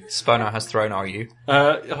me. Sponar has thrown you.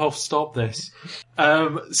 Stop this.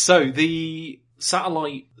 So the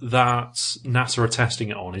satellite that NASA are testing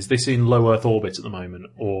it on, is this in low Earth orbit at the moment,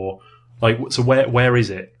 or so where is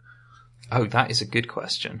it? Oh, that is a good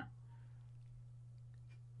question.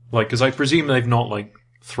 Because I presume they've not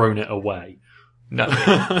thrown it away. No,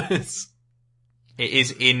 it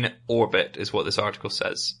is in orbit, is what this article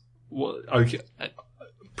says. Okay,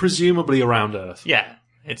 presumably around Earth. Yeah,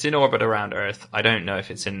 it's in orbit around Earth. I don't know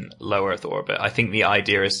if it's in low Earth orbit. I think the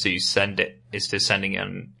idea is to send it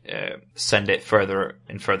further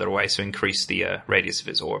and further away, so increase the radius of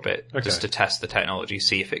its orbit, just to test the technology,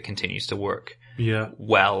 see if it continues to work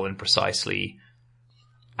well and precisely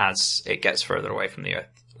as it gets further away from the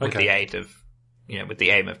Earth, with the aid of, with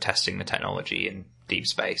the aim of testing the technology in deep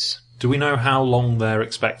space. Do we know how long they're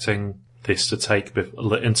expecting this to take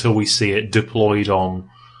until we see it deployed on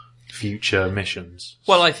future missions?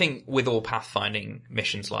 Well, I think with all pathfinding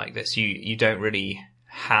missions like this, you don't really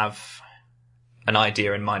have an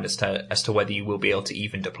idea in mind as to whether you will be able to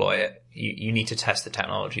even deploy it. You need to test the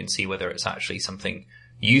technology and see whether it's actually something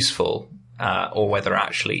useful, or whether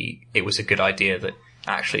actually it was a good idea that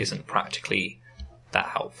actually isn't practically that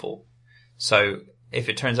helpful. So if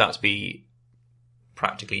it turns out to be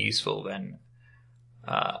practically useful, then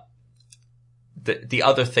the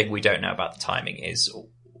other thing we don't know about the timing is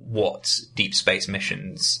what deep space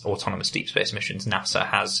missions, autonomous deep space missions, NASA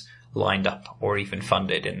has lined up or even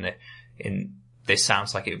funded in this.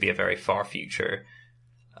 Sounds like it would be a very far future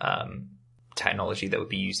technology that would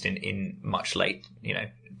be used in much late,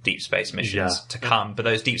 deep space missions to come. But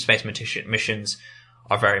those deep space missions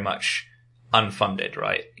are very much unfunded,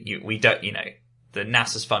 right? We don't, the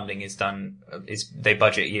NASA's funding is they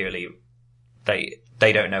budget yearly. They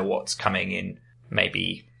don't know what's coming in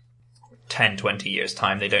maybe 10, 20 years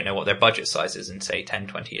time. They don't know what their budget size is in, say, 10,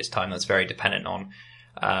 20 years time. That's very dependent on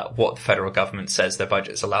what the federal government says their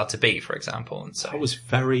budget's allowed to be, for example. And so that was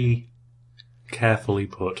very carefully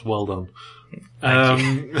put. Well done.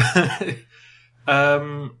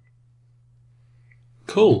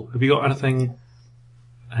 Cool. Have you got anything,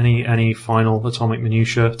 any final atomic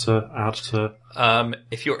minutiae to add to?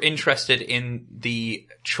 If you're interested in the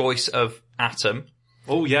choice of atom.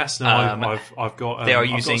 Oh yes, no, I've got. They are I've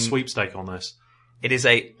using got a sweepstake on this. It is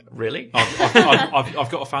really.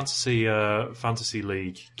 I've got a fantasy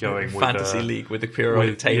league going. Fantasy league with the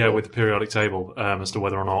periodic table. Yeah, with the periodic table as to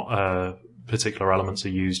whether or not particular elements are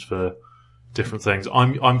used for different things.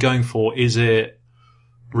 I'm going for, is it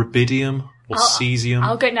rubidium Or cesium?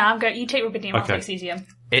 I'll go. No, I'm going. You take rubidium. I'll Okay. take cesium.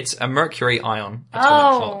 It's a mercury ion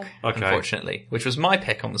atomic clock, Okay. unfortunately, which was my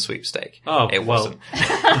pick on the sweepstake. Oh, it well.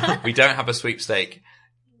 wasn't. We don't have a sweepstake.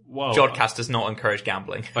 Well, Jodcast does not encourage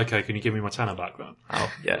gambling. okay, can you give me my tenner back then?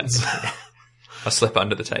 Oh, yeah. I'll slip it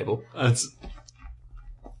under the table. It's...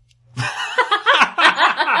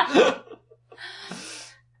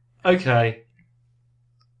 Okay,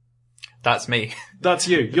 That's me. that's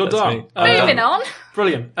you. You're That's done. me. Moving on.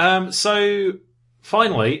 Brilliant. So,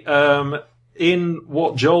 finally, in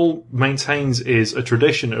what Joel maintains is a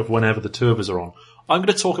tradition of whenever the two of us are on, I'm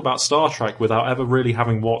going to talk about Star Trek without ever really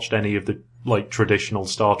having watched any of the traditional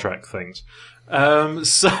Star Trek things.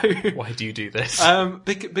 So Why do you do this?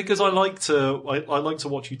 because I like to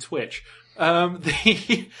watch you twitch. So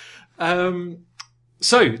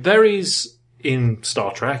there is in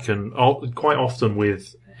Star Trek, and quite often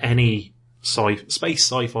with any space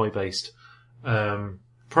sci-fi based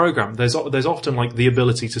program, there's often like the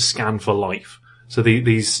ability to scan for life. So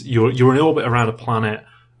you're in orbit around a planet,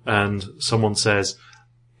 and someone says,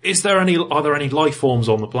 are there any life forms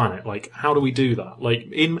on the planet? Like, how do we do that?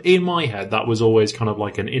 Like, in my head, that was always kind of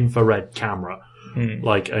like an infrared camera.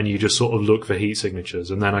 Like, and you just sort of look for heat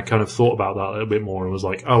signatures. And then I kind of thought about that a little bit more and was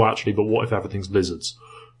like, oh, actually, but what if everything's lizards?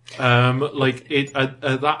 At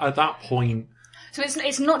that point. So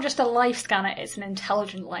it's not just a life scanner; it's an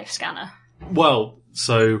intelligent life scanner. Well,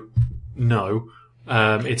 so no,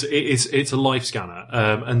 it's a life scanner.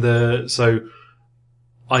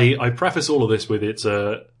 I preface all of this with it's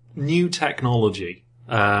a new technology,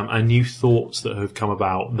 and new thoughts that have come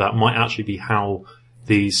about that might actually be how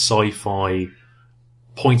these sci-fi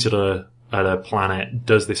pointed at a planet,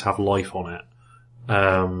 does this have life on it?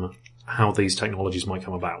 How these technologies might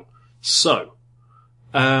come about. So,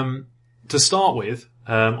 to start with,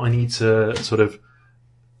 I need to sort of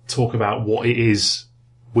talk about what it is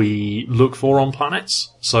we look for on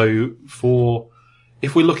planets. So if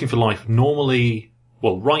we're looking for life, normally,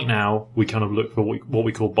 well, right now, we kind of look for what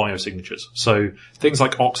we call biosignatures. So things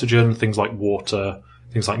like oxygen, things like water,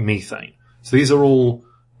 things like methane. So these are all,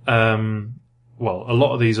 a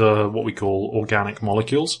lot of these are what we call organic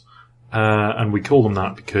molecules. And we call them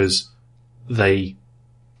that because they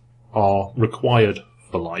are required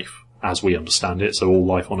for life, as we understand it. So all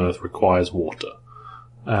life on Earth requires water.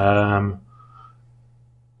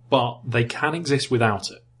 But they can exist without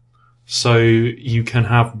it. So you can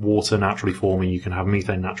have water naturally forming, you can have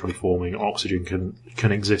methane naturally forming, oxygen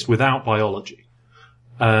can exist without biology.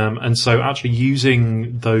 And so actually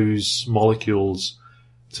using those molecules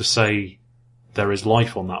to say there is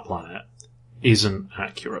life on that planet isn't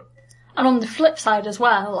accurate. And on the flip side as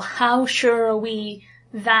well, how sure are we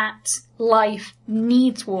that life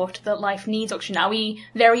needs water, that life needs oxygen? Are we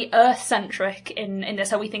very Earth-centric in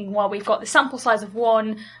this? Are we thinking, well, we've got the sample size of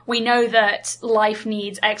 1, we know that life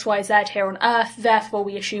needs X, Y, Z here on Earth, therefore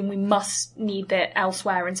we assume we must need it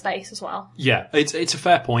elsewhere in space as well? Yeah, it's a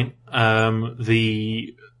fair point.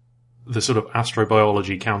 The sort of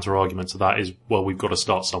astrobiology counter-argument to that is, well, we've got to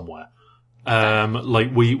start somewhere.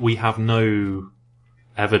 We have no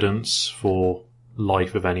evidence for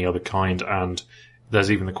life of any other kind, and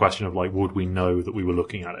there's even the question of like, would we know that we were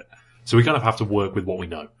looking at it? So we kind of have to work with what we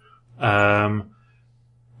know. And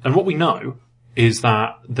what we know is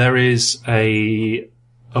that there is a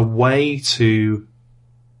way to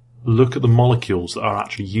look at the molecules that are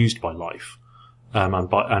actually used by life, and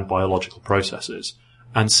biological processes,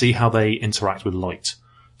 and see how they interact with light.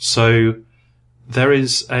 So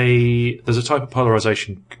there's a type of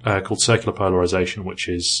polarization called circular polarization, which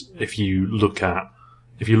is if you look at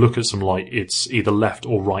some light, it's either left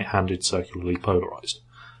or right-handed circularly polarized.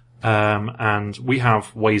 And we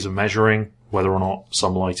have ways of measuring whether or not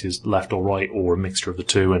some light is left or right or a mixture of the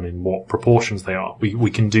two and in what proportions they are.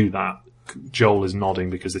 We can do that. Joel is nodding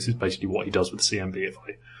because this is basically what he does with the CMB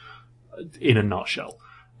in a nutshell.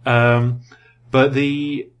 But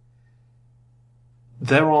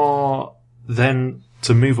there are then,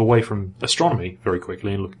 to move away from astronomy very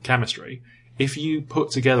quickly and look at chemistry, if you put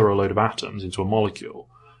together a load of atoms into a molecule,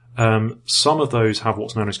 some of those have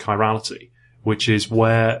what's known as chirality, which is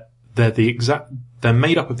where they're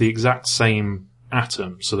made up of the exact same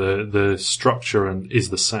atom. So the structure is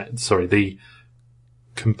the same, the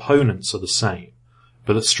components are the same,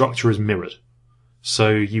 but the structure is mirrored. So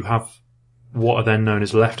you have what are then known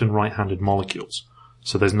as left and right-handed molecules.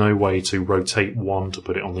 So there's no way to rotate one to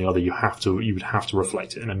put it on the other. You would have to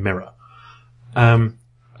reflect it in a mirror.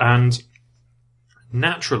 And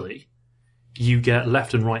naturally, you get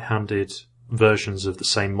left and right-handed versions of the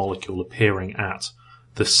same molecule appearing at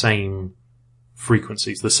the same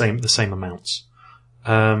frequencies, the same amounts.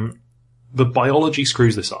 But biology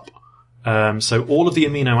screws this up. So all of the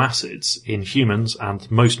amino acids in humans and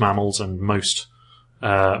most mammals and most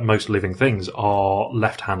living things are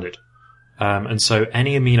left-handed. And so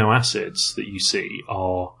any amino acids that you see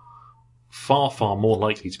are far, far more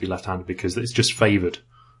likely to be left-handed because it's just favoured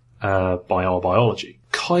by our biology.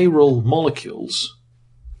 Chiral molecules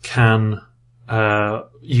can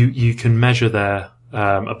you can measure their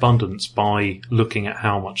abundance by looking at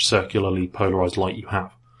how much circularly polarised light you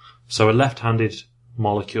have. So a left-handed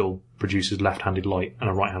molecule produces left-handed light, and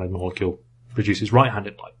a right-handed molecule produces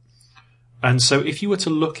right-handed light. And so if you were to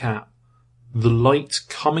look at the light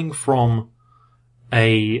coming from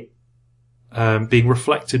a being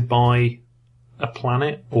reflected by a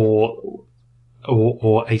planet or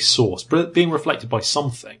a source, but being reflected by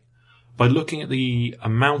something, by looking at the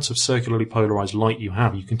amount of circularly polarized light you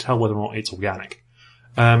have, you can tell whether or not it's organic.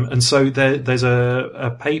 And so there's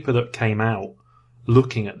a paper that came out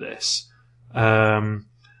looking at this, and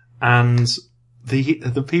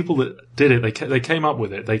the people that did it, they came up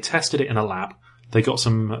with it. They tested it in a lab. They got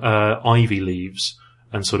some ivy leaves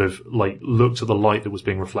and sort of like looked at the light that was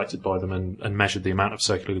being reflected by them and measured the amount of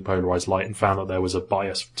circularly polarized light and found that there was a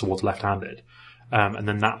bias towards left-handed. And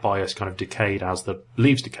then that bias kind of decayed as the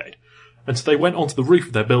leaves decayed. And so they went onto the roof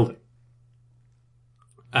of their building.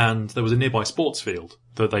 And there was a nearby sports field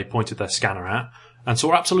that they pointed their scanner at and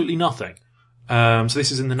saw absolutely nothing. So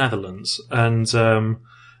this is in the Netherlands. And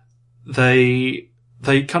they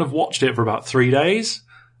kind of watched it for about 3 days.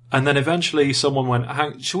 And then eventually someone went,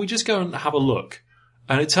 shall we just go and have a look?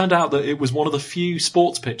 And it turned out that it was one of the few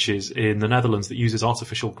sports pitches in the Netherlands that uses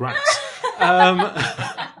artificial grass. Oh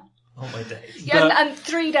my days. Yeah, and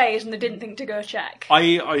 3 days and they didn't think to go check.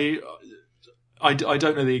 I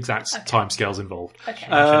don't know the exact timescales involved.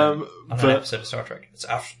 Okay. On an episode of Star Trek. It's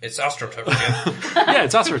AstroTurf again. Yeah,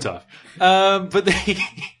 it's AstroTurf.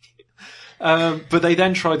 But they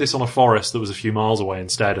then tried this on a forest that was a few miles away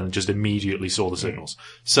instead and just immediately saw the signals.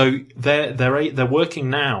 So they're working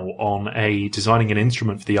now on designing an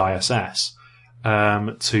instrument for the ISS,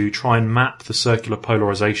 to try and map the circular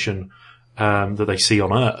polarization, that they see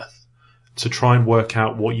on Earth, to try and work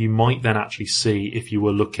out what you might then actually see if you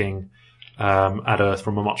were looking, at Earth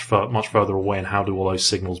from a much further away, and how do all those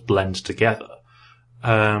signals blend together,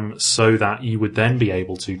 so that you would then be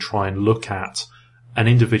able to try and look at an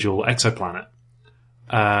individual exoplanet,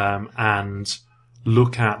 and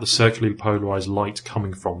look at the circularly polarized light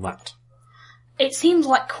coming from that. It seems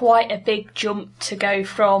like quite a big jump to go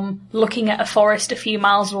from looking at a forest a few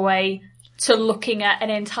miles away to looking at an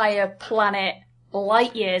entire planet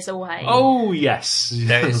light years away. Oh, yes.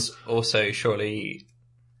 There is also surely...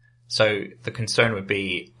 So the concern would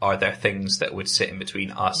be, are there things that would sit in between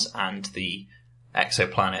us and the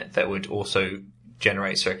exoplanet that would also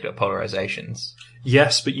generate circular polarizations?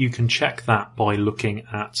 Yes, but you can check that by looking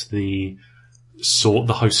at the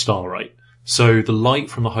host star, right? So the light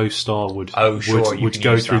from the host star would go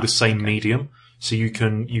through the same medium. So you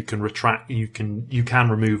can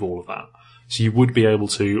remove all of that. So you would be able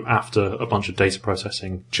to, after a bunch of data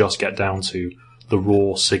processing, just get down to the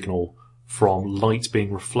raw signal from light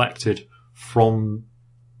being reflected from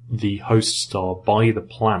the host star by the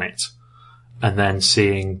planet, and then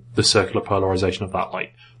seeing the circular polarization of that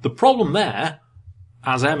light. The problem there,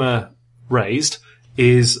 as raised,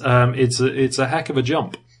 is it's a heck of a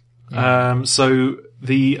jump. So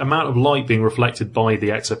the amount of light being reflected by the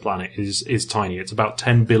exoplanet is tiny. It's about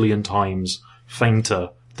 10 billion times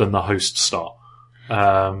fainter than the host star.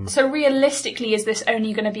 So realistically, is this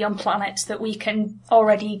only going to be on planets that we can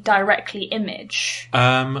already directly image?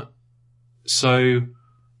 So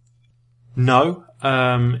no,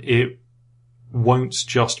 it won't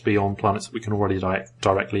just be on planets that we can already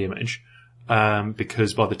directly image,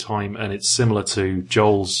 because by the time, and it's similar to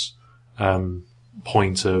Joel's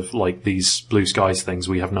point of like these blue skies things,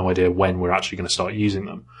 we have no idea when we're actually going to start using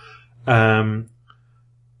them.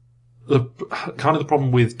 The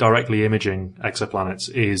problem with directly imaging exoplanets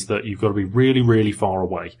is that you've got to be really, really far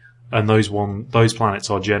away, and those planets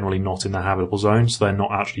are generally not in the habitable zone, so they're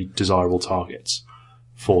not actually desirable targets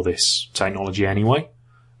for this technology anyway.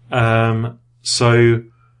 So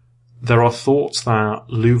there are thoughts that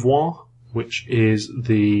LUVOIR, which is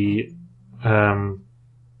the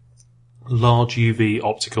large UV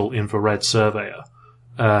optical infrared surveyor,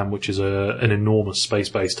 which is an enormous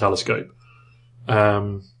space-based telescope,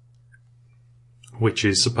 which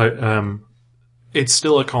is it's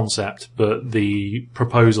still a concept, but the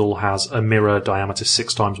proposal has a mirror diameter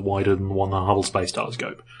 6 times wider than the one the Hubble Space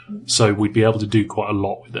Telescope. So we'd be able to do quite a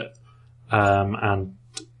lot with it.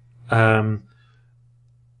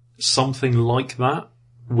 Something like that,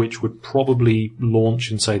 which would probably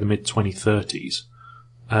launch in, say, the mid-2030s,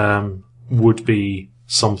 would be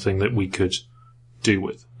something that we could do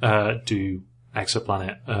with, do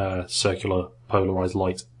exoplanet, circular polarized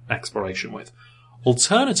light exploration with.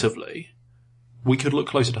 Alternatively, we could look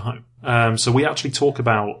closer to home. So we actually talk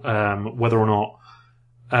about, whether or not,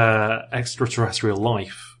 extraterrestrial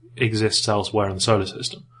life exists elsewhere in the solar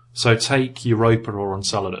system. So take Europa or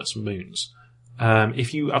Enceladus moons.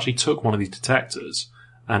 If you actually took one of these detectors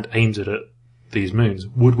and aimed it at these moons,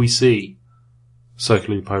 would we see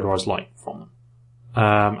circularly polarized light from them?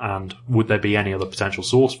 And would there be any other potential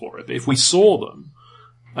source for it? But if we saw them,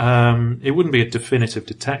 it wouldn't be a definitive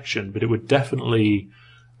detection, but it would definitely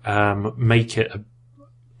make it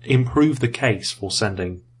improve the case for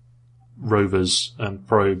sending rovers and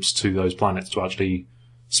probes to those planets to actually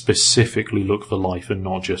specifically look for life and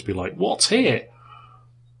not just be like, what's here?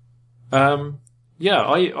 I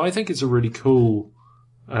think it's a really cool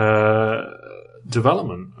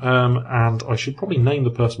development, and I should probably name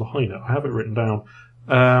the person behind it. I have it written down.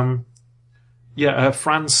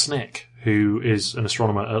 Frans Snick, who is an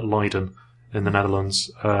astronomer at Leiden in the Netherlands,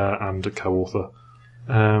 and a co-author.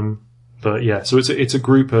 So it's a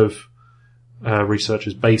group of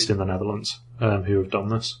researchers based in the Netherlands who have done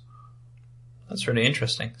this. That's really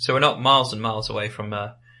interesting. So we're not miles and miles away from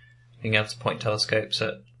being able to point telescopes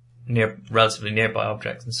at relatively nearby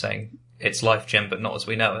objects and saying it's life, Jim, but not as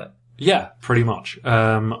we know it. Yeah, pretty much.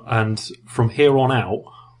 And from here on out,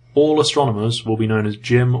 all astronomers will be known as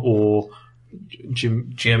Jim or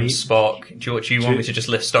Jim Spock. Do you want me to just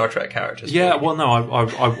list Star Trek characters? Yeah, well, no,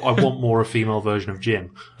 I want more a female version of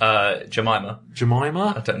Jim. Jemima.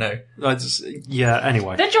 Jemima? I don't know.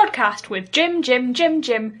 Anyway. The Jodcast with Jim, Jemima, Jim,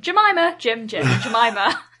 Jemima. Jim,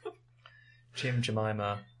 Jemima. Jiminy,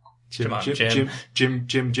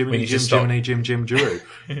 Jim, Drew.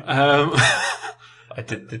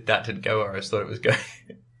 That didn't go where I thought it was going.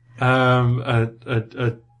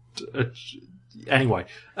 Anyway,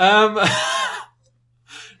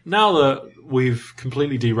 now that we've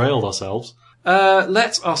completely derailed ourselves,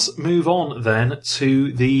 let us move on then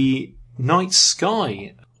to the night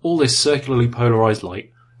sky. All this circularly polarized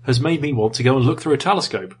light has made me want to go and look through a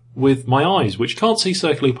telescope with my eyes, which can't see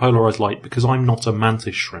circularly polarized light because I'm not a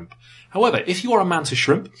mantis shrimp. However, if you are a mantis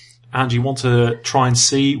shrimp and you want to try and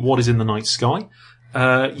see what is in the night sky,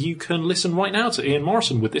 you can listen right now to Ian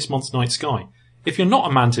Morison with this month's night sky. If you're not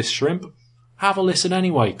a mantis shrimp, have a listen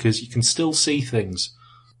anyway, because you can still see things.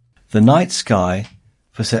 The night sky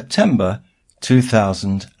for September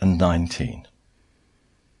 2019.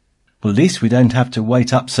 Well, at least we don't have to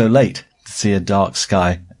wait up so late to see a dark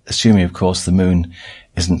sky, assuming, of course, the moon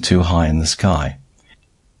isn't too high in the sky.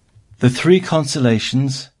 The three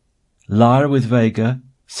constellations, Lyra with Vega,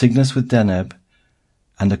 Cygnus with Deneb,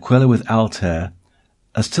 and Aquila with Altair,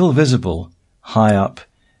 are still visible high up,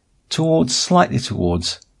 slightly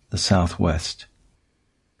towards the southwest.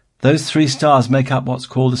 Those three stars make up what's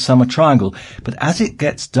called a summer triangle, but as it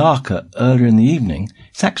gets darker earlier in the evening,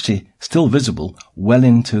 it's actually still visible well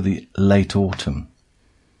into the late autumn.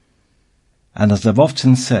 And as I've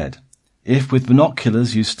often said, if with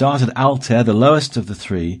binoculars you start at Altair, the lowest of the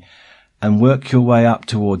three, and work your way up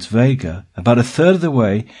towards Vega, about a third of the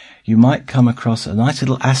way you might come across a nice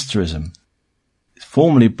little asterism. It's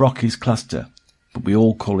formerly Brocchi's cluster, but we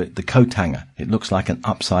all call it the coat hanger. It looks like an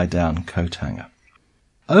upside-down coat hanger.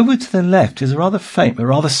 Over to the left is a rather faint but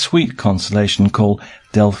rather sweet constellation called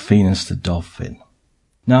Delphinus the Dolphin.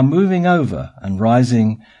 Now moving over and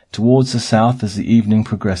rising towards the south as the evening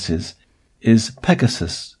progresses is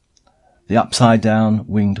Pegasus, the upside-down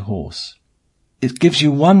winged horse. It gives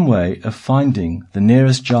you one way of finding the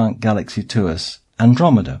nearest giant galaxy to us,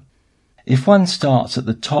 Andromeda. If one starts at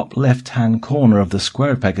the top left-hand corner of the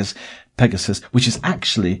square of Pegasus, which is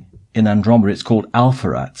actually in Andromeda, it's called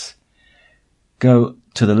Alpheratz, go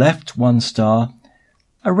to the left one star,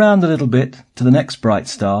 around a little bit to the next bright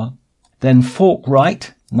star, then fork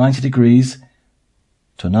right 90 degrees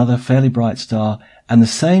to another fairly bright star, and the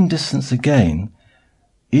same distance again.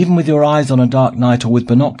 Even with your eyes on a dark night or with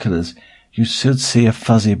binoculars, you should see a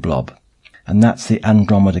fuzzy blob, and that's the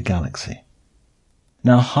Andromeda Galaxy.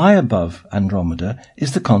 Now high above Andromeda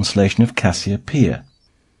is the constellation of Cassiopeia,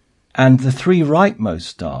 and the three rightmost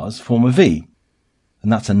stars form a V,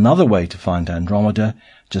 and that's another way to find Andromeda.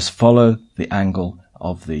 Just follow the angle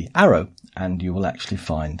of the arrow and you will actually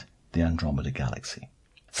find the Andromeda Galaxy.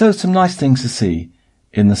 So some nice things to see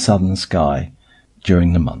in the southern sky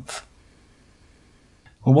during the month.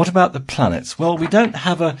 Well, what about the planets? Well, we don't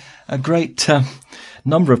have a great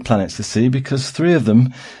number of planets to see because three of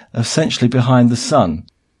them are essentially behind the sun.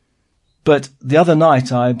 But the other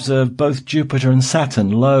night I observed both Jupiter and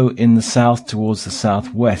Saturn low in the south towards the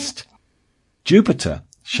southwest. Jupiter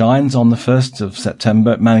shines on the 1st of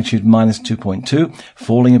September at magnitude minus 2.2,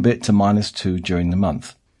 falling a bit to minus 2 during the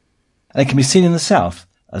month. And it can be seen in the south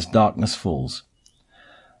as darkness falls.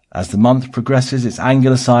 As the month progresses, its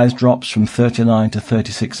angular size drops from 39 to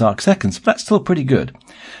 36 arcseconds, but that's still pretty good.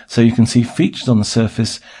 So you can see features on the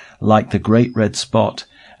surface like the Great Red Spot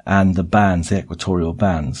and the bands, the equatorial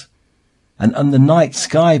bands. And on the night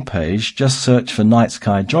sky page, just search for night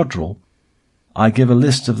sky Jodrell, I give a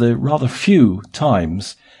list of the rather few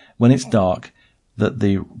times when it's dark that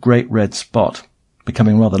the Great Red Spot,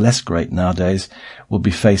 becoming rather less great nowadays, will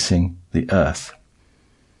be facing the Earth.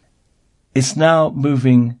 It's now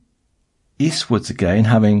moving eastwards again,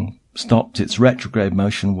 having stopped its retrograde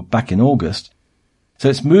motion back in August. So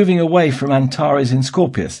it's moving away from Antares in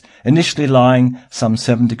Scorpius, initially lying some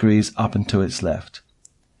 7 degrees up and to its left.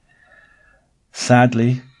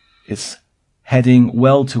 Sadly, it's heading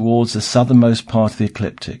well towards the southernmost part of the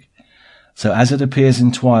ecliptic. So as it appears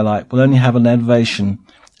in twilight, we'll only have an elevation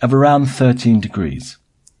of around 13 degrees.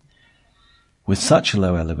 With such a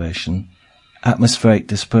low elevation, atmospheric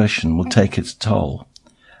dispersion will take its toll.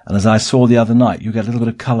 And as I saw the other night, you get a little bit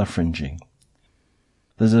of colour fringing.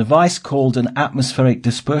 There's a device called an atmospheric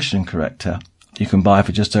dispersion corrector you can buy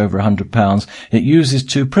for just over £100. It uses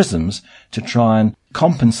 2 prisms to try and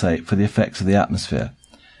compensate for the effects of the atmosphere.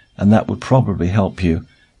 And that would probably help you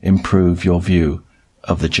improve your view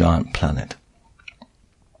of the giant planet.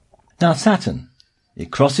 Now Saturn,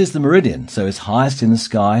 it crosses the meridian, so it's highest in the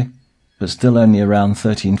sky, but still only around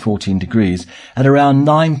 13-14 degrees, at around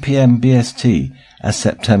 9 p.m. BST as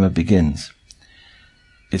September begins.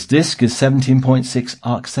 Its disk is 17.6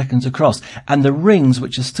 arcseconds across, and the rings,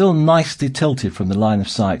 which are still nicely tilted from the line of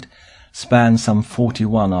sight, span some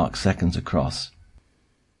 41 arcseconds across.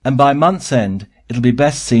 And by month's end, it'll be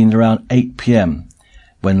best seen around 8 p.m,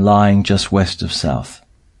 when lying just west of south.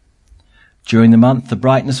 During the month, the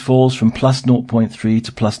brightness falls from plus 0.3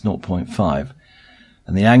 to plus 0.5,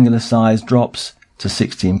 and the angular size drops to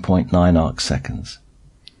 16.9 arcseconds.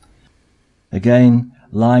 Again,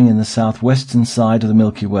 lying in the southwestern side of the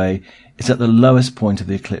Milky Way, it's at the lowest point of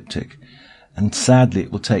the ecliptic, and sadly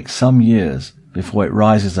it will take some years before it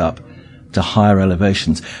rises up to higher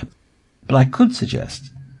elevations. But I could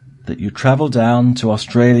suggest that you travel down to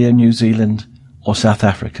Australia, New Zealand, or South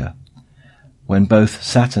Africa, when both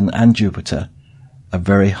Saturn and Jupiter are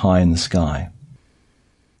very high in the sky.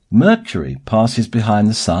 Mercury passes behind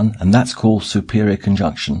the Sun, and that's called superior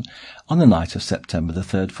conjunction, on the night of September the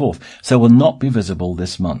 3rd, 4th, so will not be visible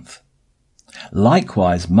this month.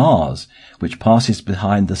 Likewise, Mars, which passes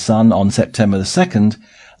behind the Sun on September the 2nd,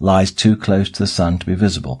 lies too close to the Sun to be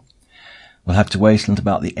visible. We'll have to wait until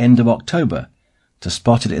about the end of October to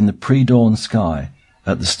spot it in the pre-dawn sky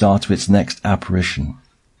at the start of its next apparition.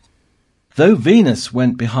 Though Venus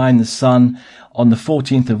went behind the Sun on the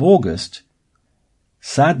 14th of August,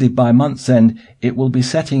 sadly by month's end it will be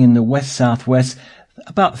setting in the west-southwest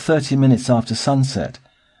about 30 minutes after sunset,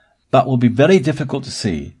 but will be very difficult to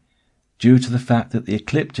see due to the fact that the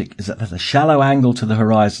ecliptic is at a shallow angle to the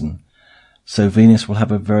horizon, so Venus will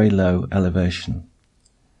have a very low elevation.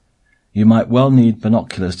 You might well need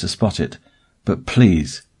binoculars to spot it, but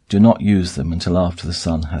please do not use them until after the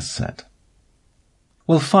sun has set.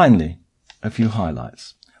 Well, finally, a few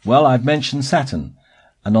highlights. Well, I've mentioned Saturn,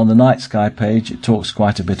 and on the night sky page it talks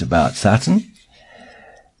quite a bit about Saturn.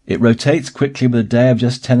 It rotates quickly with a day of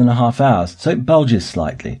just 10.5 hours, so it bulges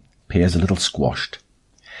slightly, appears a little squashed.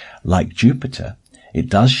 Like Jupiter, it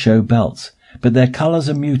does show belts, but their colours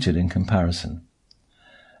are muted in comparison.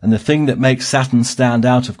 And the thing that makes Saturn stand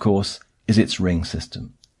out, of course, is its ring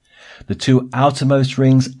system. The 2 outermost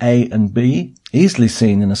rings, A and B, easily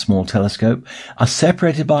seen in a small telescope, are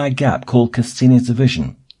separated by a gap called Cassini's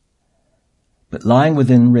division. But lying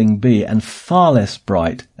within ring B, and far less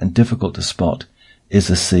bright and difficult to spot, is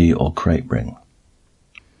the C or crepe ring.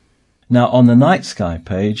 Now on the night sky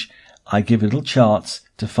page, I give little charts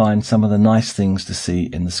to find some of the nice things to see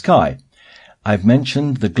in the sky. I've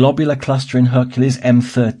mentioned the globular cluster in Hercules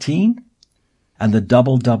M13 and the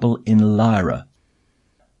double-double in Lyra.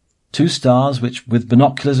 2 stars which with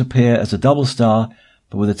binoculars appear as a double star,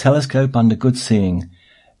 but with a telescope under good seeing,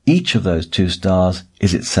 each of those 2 stars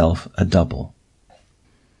is itself a double.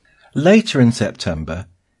 Later in September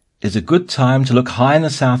is a good time to look high in the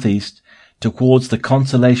southeast towards the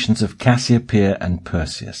constellations of Cassiopeia and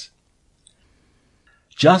Perseus.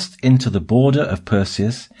 Just into the border of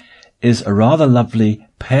Perseus is a rather lovely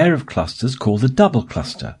pair of clusters called the double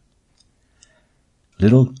cluster.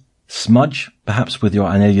 Little smudge, perhaps with your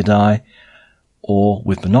unaided eye, or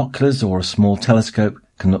with binoculars or a small telescope,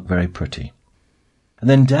 can look very pretty. And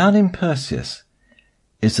then down in Perseus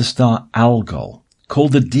is the star Algol,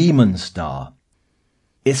 called the Demon Star.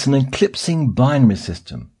 It's an eclipsing binary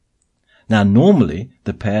system. Now, normally,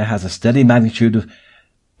 the pair has a steady magnitude of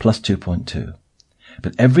plus 2.2.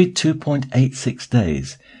 But every 2.86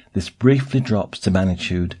 days, this briefly drops to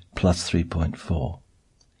magnitude plus 3.4.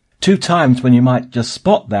 2 times when you might just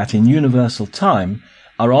spot that in universal time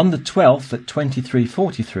are on the 12th at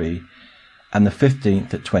 23:43 and the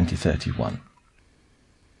 15th at 20:31.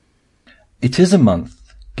 It is a month,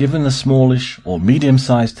 given a smallish or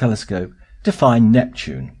medium-sized telescope, to find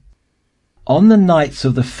Neptune. On the nights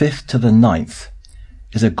of the 5th to the 9th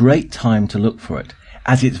is a great time to look for it,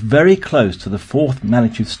 as it's very close to the 4th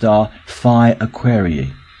magnitude star Phi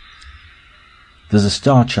Aquarii. There's a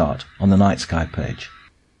star chart on the night sky page.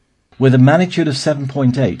 With a magnitude of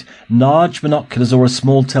 7.8, large binoculars or a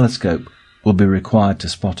small telescope will be required to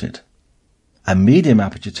spot it. A medium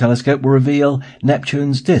aperture telescope will reveal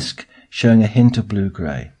Neptune's disk, showing a hint of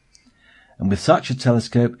blue-grey. And with such a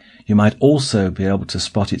telescope, you might also be able to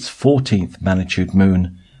spot its 14th magnitude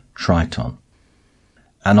moon, Triton.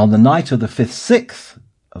 And on the night of the 5th-6th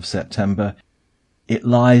of September, it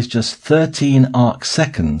lies just 13 arc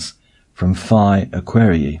seconds from Phi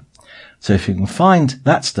Aquarii. So if you can find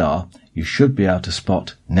that star, you should be able to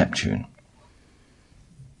spot Neptune.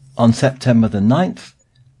 On September the 9th,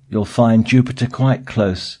 you'll find Jupiter quite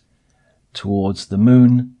close towards the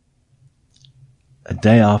moon a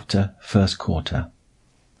day after first quarter.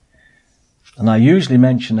 And I usually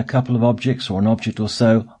mention a couple of objects or an object or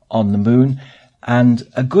so on the moon, and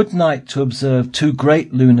a good night to observe 2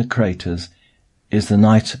 great lunar craters is the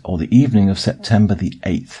night or the evening of September the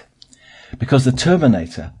 8th, because the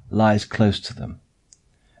terminator lies close to them,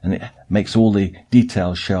 and it makes all the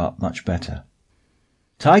details show up much better.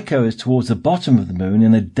 Tycho is towards the bottom of the moon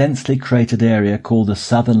in a densely cratered area called the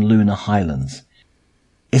Southern Lunar Highlands.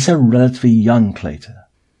 It's a relatively young crater,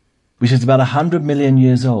 which is about 100 million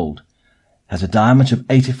years old, has a diameter of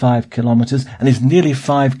 85 kilometers, and is nearly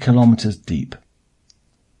 5 kilometers deep.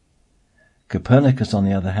 Copernicus, on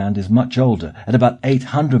the other hand, is much older, at about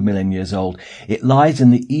 800 million years old. It lies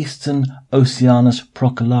in the eastern Oceanus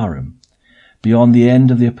Procellarum, beyond the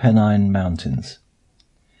end of the Apennine Mountains.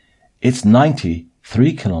 It's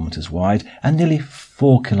 93 kilometers wide and nearly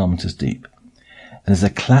 4 kilometers deep, and is a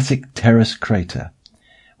classic terrace crater.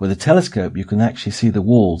 With a telescope, you can actually see the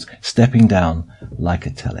walls stepping down like a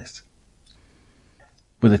talus.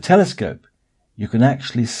 With a telescope, you can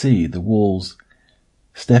actually see the walls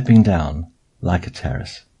stepping down like a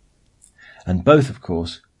terrace. And both, of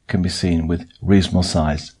course, can be seen with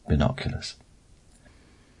reasonable-sized binoculars.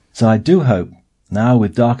 So I do hope, now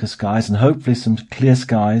with darker skies and hopefully some clear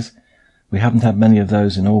skies, we haven't had many of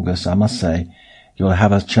those in August, I must say, you'll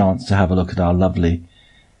have a chance to have a look at our lovely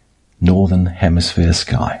Northern Hemisphere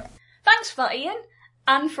sky. Thanks for that, Ian.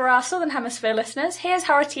 And for our Southern Hemisphere listeners, here's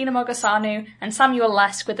Haritina Mogosanu and Samuel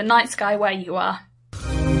Leske with The Night Sky Where You Are.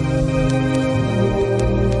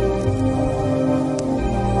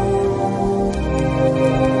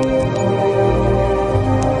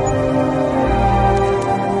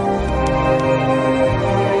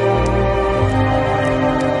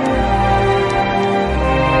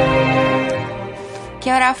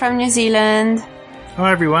 Kia ora from New Zealand.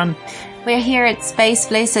 Hi everyone. We're here at Space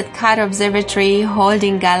Bliss at Cat Observatory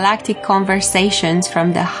holding galactic conversations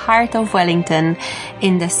from the heart of Wellington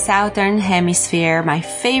in the Southern Hemisphere, my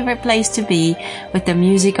favorite place to be, with the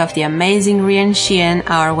music of the amazing Rian Sheehan,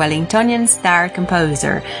 our Wellingtonian star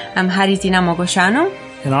composer. I'm Haritina Mogosanu.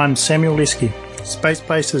 And I'm Samuel Leske. Space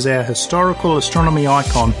Base is our historical astronomy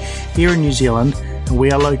icon here in New Zealand, and we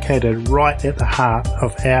are located right at the heart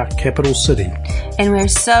of our capital city. And we're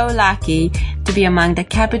so lucky to be among the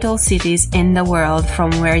capital cities in the world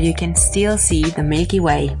from where you can still see the Milky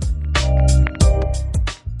Way.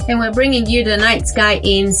 And we're bringing you the night sky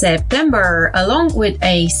in September, along with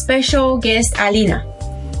a special guest, Alina.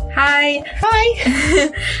 Hi.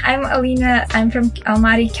 I'm Alina. I'm from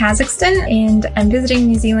Almaty, Kazakhstan, and I'm visiting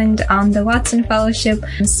New Zealand on the Watson Fellowship.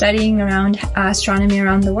 I'm studying around astronomy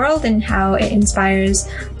around the world and how it inspires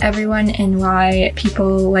everyone and why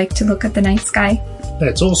people like to look at the night sky.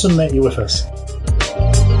 That's awesome that you're with us.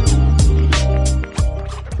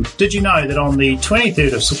 Did you know that on the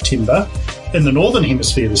 23rd of September, in the Northern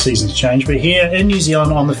Hemisphere, the seasons change, but here in New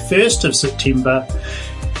Zealand on the 1st of September,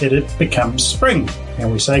 it becomes spring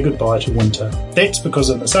and we say goodbye to winter. That's because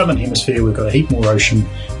in the Southern Hemisphere we've got a heap more ocean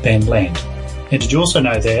than land. And did you also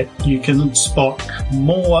know that you can spot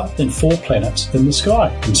more than 4 planets in the sky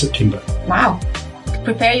in September? Wow.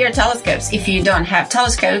 Prepare your telescopes. If you don't have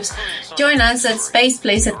telescopes, Join us at Space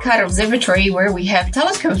Place at Car Observatory, where we have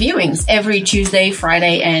telescope viewings every Tuesday,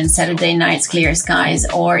 Friday, and Saturday nights, clear skies.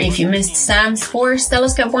 Or if you missed Sam's course,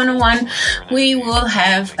 Telescope 101, we will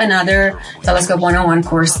have another Telescope 101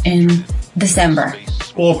 course in December.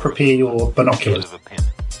 Or prepare your binoculars.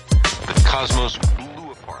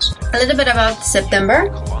 A little bit about September.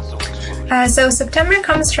 So September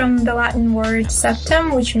comes from the Latin word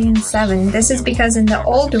septem, which means 7. This is because in the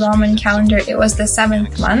old Roman calendar it was the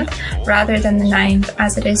 7th month rather than the 9th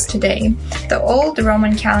as it is today. The old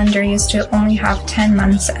Roman calendar used to only have 10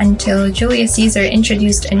 months until Julius Caesar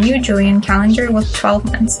introduced a new Julian calendar with 12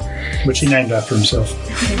 months. Which he named after himself.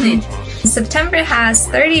 September has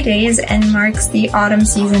 30 days and marks the autumn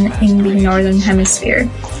season in the northern hemisphere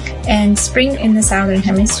and spring in the southern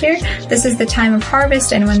hemisphere. This is the time of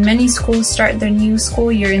harvest and when many schools start their new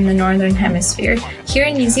school year in the northern hemisphere. Here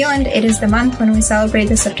in New Zealand, it is the month when we celebrate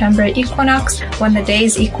the September equinox, when the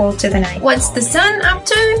days equal to the night. What's the sun up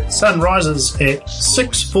to? Sun rises at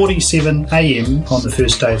 6:47 a.m. on the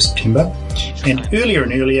first day of September, and earlier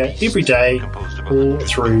every day all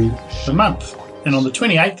through the month. And on the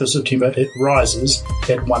 28th of September, it rises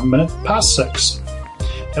at 1 minute past 6.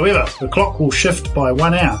 However, the clock will shift by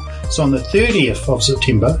 1 hour, so on the 30th of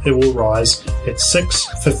September, it will rise at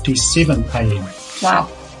 6:57 a.m. Wow.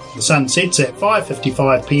 The sun sets at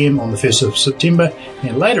 5:55 p.m. on the 1st of September,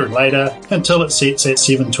 and later until it sets at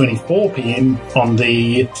 7:24 p.m. on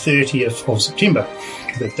the 30th of September.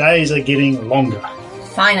 The days are getting longer.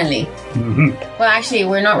 Finally. Mm-hmm. Well, actually,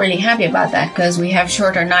 we're not really happy about that because we have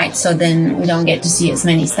shorter nights, so then we don't get to see as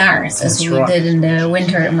many stars as we did in the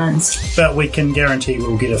winter months. But we can guarantee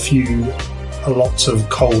we'll get lots of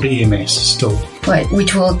cold air mass still. Right,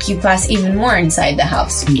 which will keep us even more inside the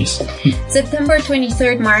house. Yes. September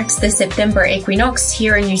 23rd marks the September equinox.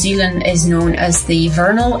 Here in New Zealand is known as the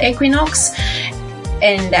vernal equinox.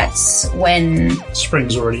 And that's when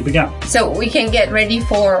spring's already begun. So we can get ready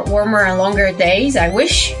for warmer and longer days, I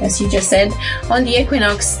wish, as you just said. On the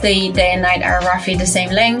equinox, the day and night are roughly the same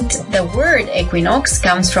length. The word equinox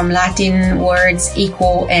comes from Latin words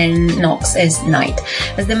equal and nox as night.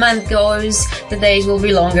 As the month goes, the days will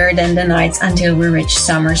be longer than the nights until we reach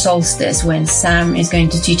summer solstice, when Sam is going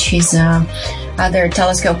to teach his other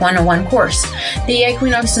Telescope 101 course. The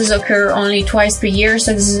equinoxes occur only twice per year,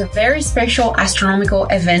 so this is a very special astronomical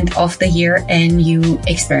event of the year, and you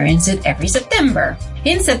experience it every September.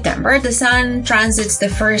 In September, the sun transits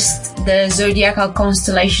the zodiacal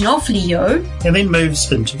constellation of Leo, and then moves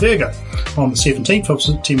into Virgo on the 17th of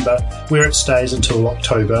September, where it stays until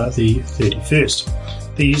October the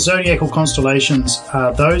 31st. The zodiacal constellations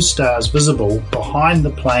are those stars visible behind the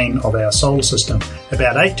plane of our solar system,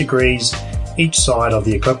 about 8 degrees each side of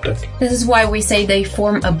the ecliptic. This is why we say they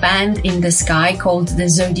form a band in the sky called the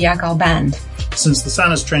zodiacal band. Since the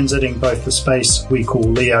sun is transiting both the space we call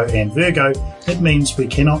Leo and Virgo, it means we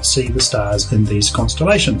cannot see the stars in these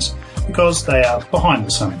constellations because they are behind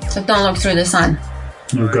the sun. So don't look through the sun.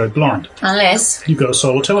 You'll go blind. Unless you've got a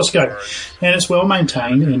solar telescope and it's well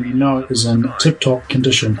maintained and you know it is in tip-top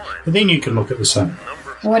condition. But then you can look at the sun.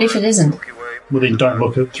 What if it isn't? Well, then don't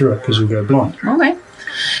look through it because you'll go blind. Okay.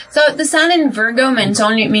 So the sun in Virgo means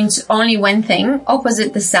only one thing.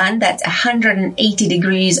 Opposite the sun, that's 180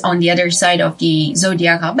 degrees on the other side of the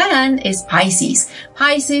zodiacal band, is Pisces.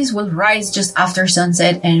 Pisces will rise just after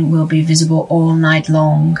sunset and will be visible all night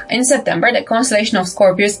long. In September, the constellation of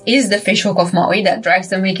Scorpius is the fishhook of Maui that drags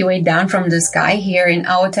the Milky Way down from the sky here in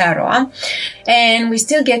Aotearoa. And we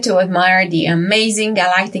still get to admire the amazing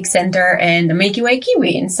galactic center and the Milky Way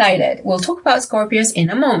kiwi inside it. We'll talk about Scorpius in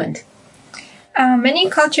a moment. Many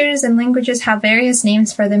cultures and languages have various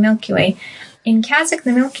names for the Milky Way. In Kazakh,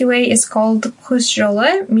 the Milky Way is called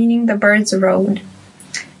Kush-Jolu, meaning the bird's road.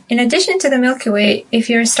 In addition to the Milky Way, if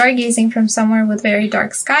you're stargazing from somewhere with very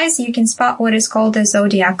dark skies, you can spot what is called a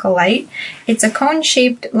zodiacal light. It's a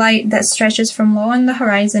cone-shaped light that stretches from low on the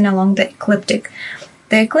horizon along the ecliptic.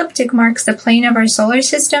 The ecliptic marks the plane of our solar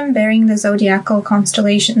system, bearing the zodiacal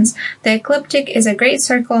constellations. The ecliptic is a great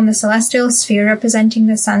circle in the celestial sphere representing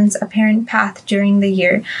the sun's apparent path during the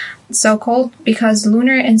year, so called because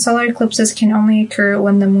lunar and solar eclipses can only occur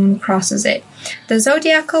when the moon crosses it. The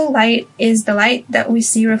zodiacal light is the light that we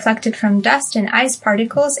see reflected from dust and ice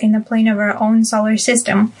particles in the plane of our own solar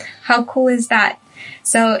system. How cool is that?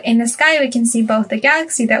 So in the sky, we can see both the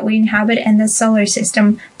galaxy that we inhabit and the solar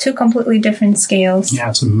system, two completely different scales. Yeah,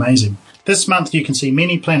 it's amazing. This month you can see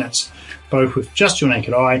many planets, both with just your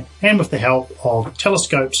naked eye and with the help of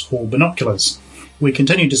telescopes or binoculars. We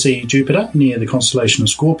continue to see Jupiter near the constellation of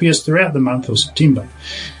Scorpius throughout the month of September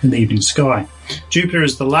in the evening sky. Jupiter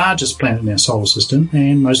is the largest planet in our solar system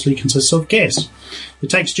and mostly consists of gas.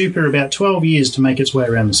 It takes Jupiter about 12 years to make its way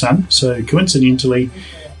around the Sun, so coincidentally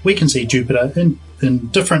we can see Jupiter in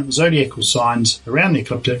different zodiacal signs around the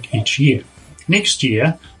ecliptic each year. Next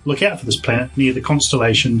year, look out for this planet near the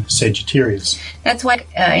constellation Sagittarius. That's why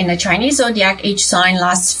in the Chinese zodiac, each sign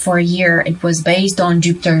lasts for a year. It was based on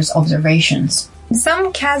Jupiter's observations.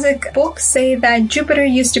 Some Kazakh books say that Jupiter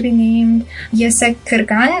used to be named Yesek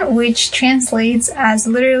Kırgan, which translates as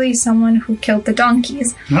literally someone who killed the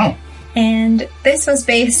donkeys. No. And this was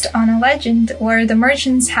based on a legend where the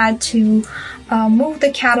merchants had to move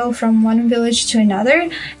the cattle from one village to another,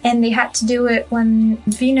 and they had to do it when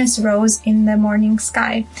Venus rose in the morning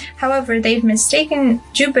sky. However, they've mistaken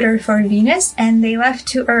Jupiter for Venus, and they left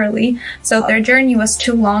too early, so their journey was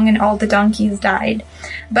too long and all the donkeys died.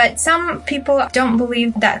 But some people don't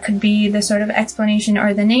believe that could be the sort of explanation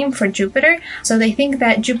or the name for Jupiter, so they think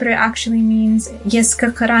that Jupiter actually means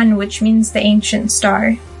Yeske Kıran, which means the ancient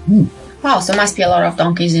star. Wow, so must be a lot of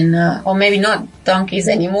donkeys in, or maybe not donkeys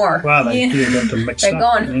anymore. Wow, they got them mixed They're up.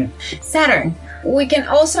 gone. Yeah. Saturn. We can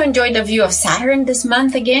also enjoy the view of Saturn this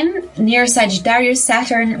month again. Near Sagittarius,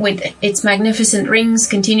 Saturn, with its magnificent rings,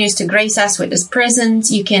 continues to grace us with its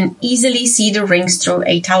presence. You can easily see the rings through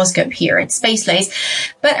a telescope here at Space Place.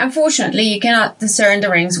 But unfortunately, you cannot discern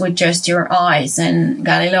the rings with just your eyes. And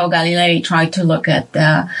Galileo Galilei tried to look at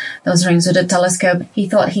those rings with a telescope. He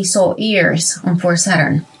thought he saw ears on poor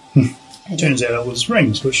Saturn. Turns out it was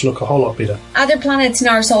rings, which look a whole lot better. Other planets in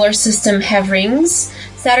our solar system have rings.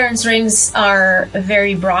 Saturn's rings are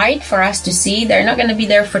very bright for us to see. They're not going to be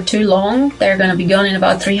there for too long. They're going to be gone in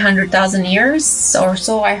about 300,000 years or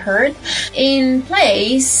so, I heard. In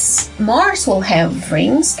place, Mars will have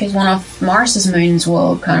rings because one of Mars's moons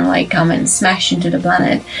will kind of like come and smash into the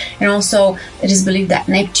planet. And also, it is believed that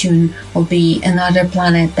Neptune will be another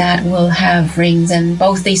planet that will have rings, and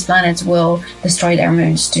both these planets will destroy their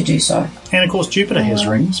moons to do so. And of course, Jupiter has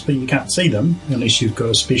rings, but you can't see them unless you've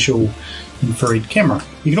got a special infrared camera.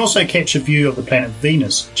 You can also catch a view of the planet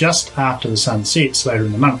Venus just after the sun sets later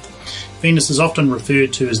in the month. Venus is often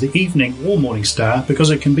referred to as the evening or morning star because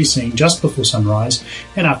it can be seen just before sunrise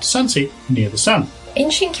and after sunset near the sun.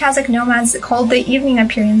 Ancient Kazakh nomads called the evening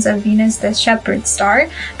appearance of Venus the shepherd star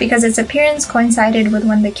because its appearance coincided with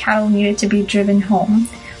when the cattle needed to be driven home.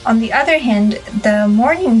 On the other hand, the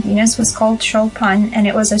morning Venus was called Shulpan, and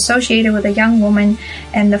it was associated with a young woman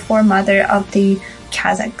and the foremother of the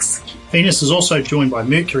Kazakhs. Venus is also joined by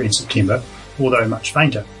Mercury in September, although much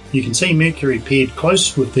fainter. You can see Mercury paired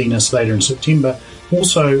close with Venus later in September,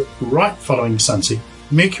 also right following sunset.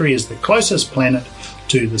 Mercury is the closest planet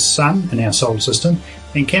to the Sun in our solar system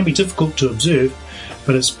and can be difficult to observe,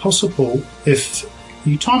 but it's possible if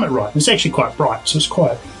you time it right. It's actually quite bright, so it's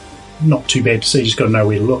quite not too bad to see. You just got to know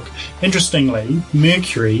where to look. Interestingly,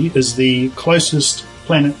 Mercury is the closest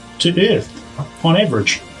planet to Earth on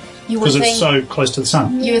average because it's so close to the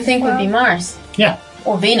Sun. You would think would be Mars. Yeah.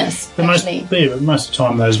 Or Venus, But most, actually. but most of the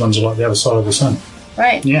time, those ones are like the other side of the Sun.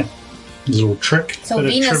 Right. Yeah. There's a little trick. So bit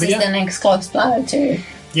of Venus trivia. is the next closest planet to Earth.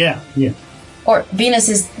 Yeah, yeah. Or Venus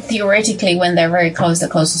is theoretically, when they're very close, the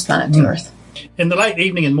closest planet to Earth. In the late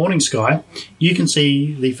evening and morning sky, you can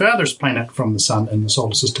see the farthest planet from the Sun in the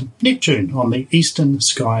solar system, Neptune, on the eastern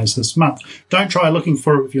skies this month. Don't try looking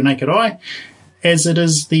for it with your naked eye, as it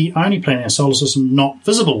is the only planet in our solar system not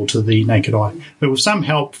visible to the naked eye. But with some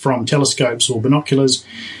help from telescopes or binoculars,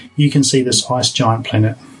 you can see this ice giant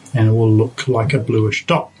planet, and it will look like a bluish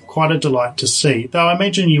dot. Quite a delight to see. Though I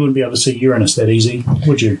imagine you wouldn't be able to see Uranus that easy,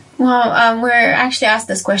 would you? Well, we're actually asked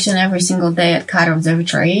this question every single day at Cairo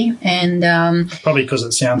Observatory, and Probably because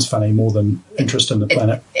it sounds funny more than interest in the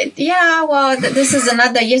planet. this is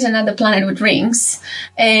yet another planet with rings,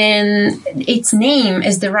 and its name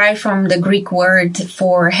is derived from the Greek word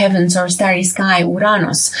for heavens or starry sky,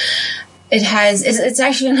 Uranus. It's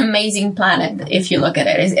actually an amazing planet if you look at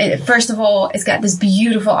it. First of all, it's got this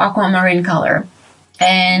beautiful aquamarine color.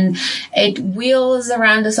 And it wheels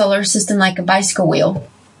around the solar system like a bicycle wheel.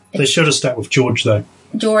 They should have stuck with George, though.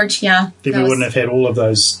 George, yeah. Then we wouldn't have had all of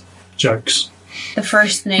those jokes. The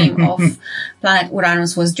first name of planet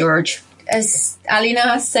Uranus was George. As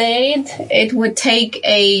Alina said, it would take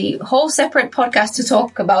a whole separate podcast to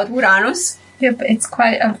talk about Uranus. Yep, it's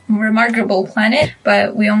quite a remarkable planet,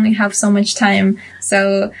 but we only have so much time.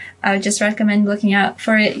 So I would just recommend looking out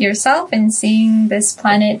for it yourself and seeing this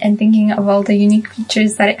planet and thinking of all the unique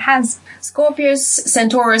features that it has. Scorpius,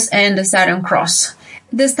 Centaurus, and the Saturn Cross.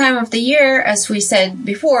 this time of the year, as we said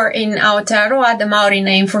before, in Aotearoa, the Maori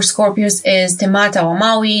name for Scorpius is Te Mata o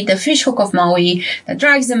Maui, the fishhook of Maui that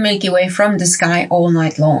drags the Milky Way from the sky all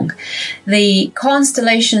night long. The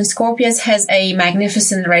constellation Scorpius has a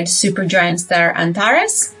magnificent red supergiant star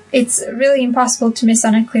Antares. It's really impossible to miss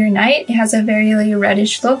on a clear night. It has a very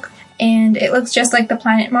reddish look. And it looks just like the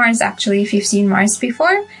planet Mars, actually, if you've seen Mars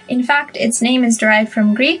before. In fact, its name is derived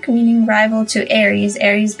from Greek, meaning rival to Ares,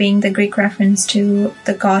 Ares being the Greek reference to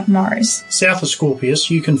the god Mars. South of Scorpius,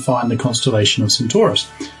 you can find the constellation of Centaurus,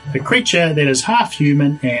 a creature that is half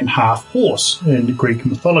human and half horse in Greek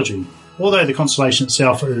mythology. Although the constellation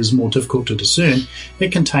itself is more difficult to discern,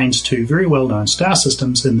 it contains two very well-known star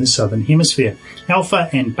systems in the southern hemisphere, Alpha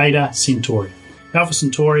and Beta Centauri. Alpha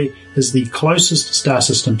Centauri is the closest star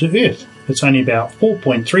system to Earth. It's only about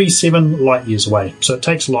 4.37 light years away, so it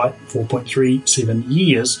takes light 4.37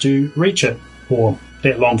 years to reach it, or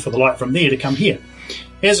that long for the light from there to come here.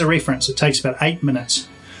 As a reference, it takes about 8 minutes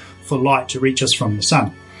for light to reach us from the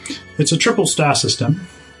Sun. It's a triple star system.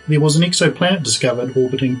 There was an exoplanet discovered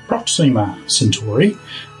orbiting Proxima Centauri,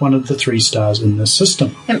 one of the 3 stars in this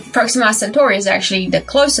system. And Proxima Centauri is actually the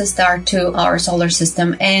closest star to our solar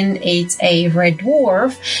system, and it's a red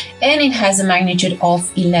dwarf, and it has a magnitude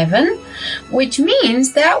of 11, which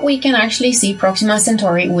means that we can actually see Proxima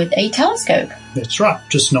Centauri with a telescope. That's right,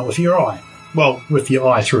 just not with your eye. Well, with your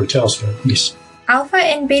eye through a telescope, yes. Alpha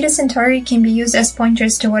and Beta Centauri can be used as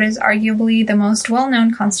pointers to what is arguably the most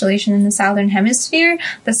well-known constellation in the Southern Hemisphere,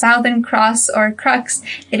 the Southern Cross or Crux.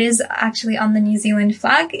 It is actually on the New Zealand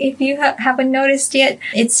flag, if you haven't noticed yet.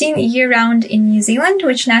 It's seen year-round in New Zealand,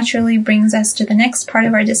 which naturally brings us to the next part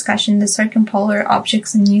of our discussion, the circumpolar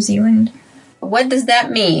objects in New Zealand. What does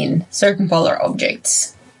that mean, circumpolar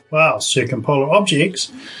objects? Well, circumpolar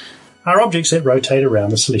objects are objects that rotate around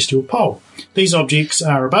the celestial pole. These objects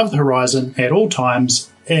are above the horizon at all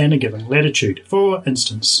times in a given latitude. For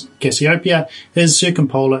instance, Cassiopeia is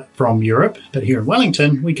circumpolar from Europe, but here in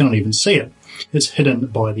Wellington we cannot even see it. It's hidden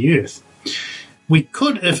by the Earth. We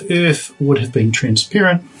could if Earth would have been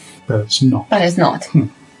transparent, but it's not. But it's not. Well,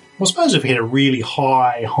 I suppose if it had a really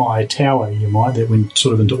high tower, you might, that went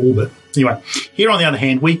sort of into orbit. Anyway, here on the other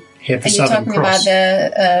hand, we have the Southern Cross. Are you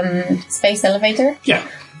talking about the space elevator? Yeah.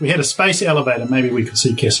 We had a space elevator, maybe we could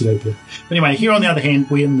see Cassiopeia. But anyway, here on the other hand,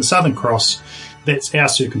 we're in the Southern Cross. That's our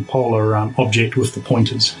circumpolar object with the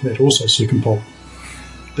pointers that are also circumpolar.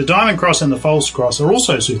 The Diamond Cross and the False Cross are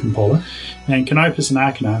also circumpolar, and Canopus and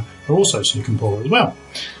Arcana are also circumpolar as well.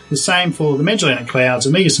 The same for the Magellanic Clouds,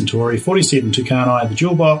 Omega Centauri, 47 Tucani, the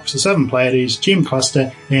Jewel Box, the Southern Pleiades, Gem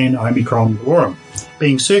Cluster, and Omicron Velorum.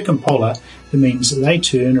 Being circumpolar, it means that they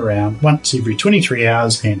turn around once every 23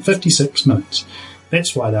 hours and 56 minutes.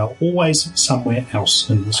 That's why they're always somewhere else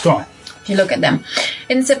in the sky. If you look at them.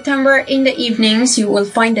 In September, in the evenings, you will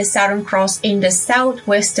find the Southern Cross in the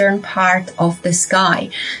southwestern part of the sky.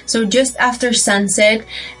 So just after sunset,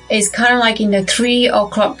 it's kind of like in the 3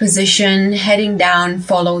 o'clock position, heading down,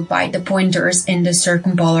 followed by the pointers in the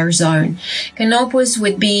circumpolar zone. Canopus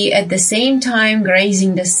would be at the same time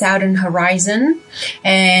grazing the southern horizon.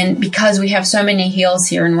 And because we have so many hills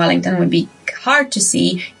here in Wellington, it would be hard to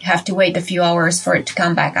see. You have to wait a few hours for it to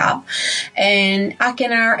come back up. And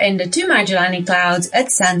Achenar and the 2 Magellanic Clouds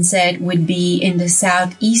at sunset would be in the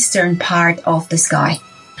southeastern part of the sky.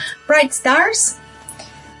 Bright stars.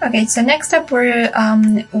 Okay, so next up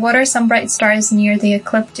what are some bright stars near the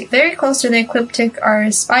ecliptic? Very close to the ecliptic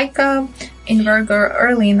are Spica in Virgo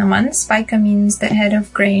early in the month. Spica means the head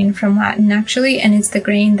of grain from Latin actually, and it's the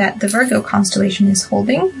grain that the Virgo constellation is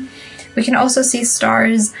holding. We can also see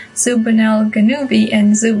stars Zubinel Ganubi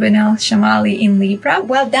and Zubinel Shamali in Libra.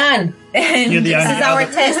 Well done! And this is our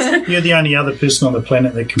test. You're the only other person on the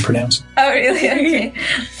planet that can pronounce it. Oh, really? Okay.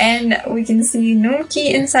 And we can see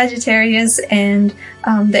Numki in Sagittarius, and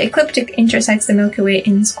the ecliptic intersects the Milky Way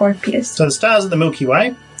in Scorpius. So the stars of the Milky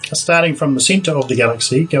Way are starting from the centre of the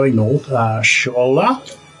galaxy, going north, are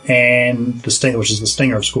Shola, and the Stinger, which is the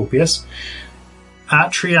Stinger of Scorpius.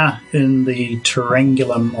 Atria in the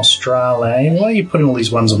Triangulum Australe. Why are you putting all these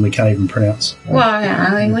ones on we can't even pronounce? Well,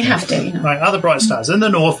 yeah, we have to. You know. Right, other bright stars. In the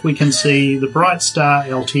north, we can see the bright star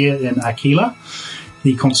Altair in Aquila,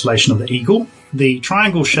 the constellation of the Eagle, the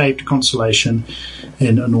triangle-shaped constellation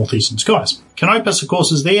in northeastern skies. Canopus, of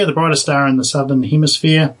course, is there, the brightest star in the southern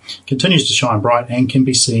hemisphere, continues to shine bright and can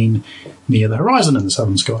be seen near the horizon in the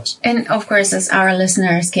southern skies. And, of course, as our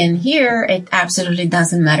listeners can hear, it absolutely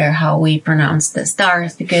doesn't matter how we pronounce the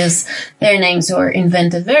stars because their names were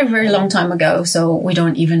invented very, very long time ago, so we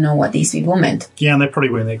don't even know what these people meant. Yeah, and they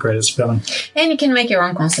probably weren't that great at spelling. And you can make your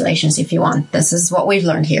own constellations if you want. This is what we've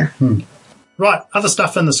learned here. Right, other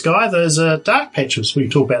stuff in the sky, there's dark patches. We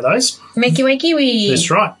can talk about those. Milky Way Kiwi.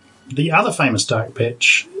 That's right. The other famous dark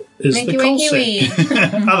patch is Milky the Way coal Kiwi.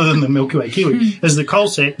 sack. Other than the Milky Way Kiwi, is the coal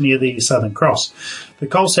sack near the Southern Cross. The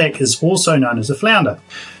coal sack is also known as the flounder,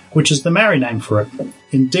 which is the Maori name for it.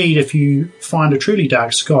 Indeed, if you find a truly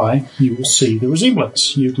dark sky, you will see the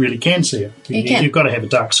resemblance. You really can see it. You've got to have a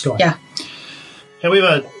dark sky. Yeah.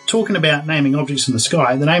 However, talking about naming objects in the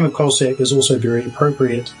sky, the name of coal sack is also very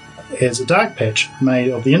appropriate as a dark patch made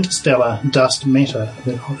of the interstellar dust matter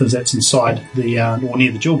that's inside the or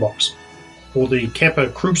near the jewel box, or the Kappa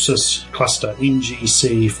Crucis cluster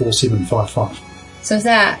NGC 4755. So is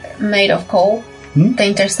that made of coal? The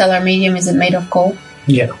interstellar medium, is it made of coal?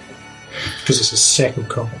 Yeah, because it's a sack of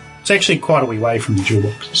coal. It's actually quite a wee way from the jewel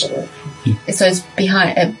box. So it's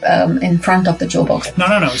behind, in front of the jewel box. No.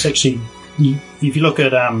 It's actually, if you look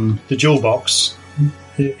at the jewel box,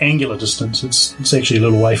 the angular distance, it's actually a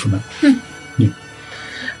little away from it. Yeah.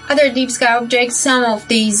 Other deep sky objects, some of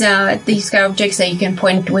these deep sky objects that you can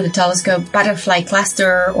point with a telescope: Butterfly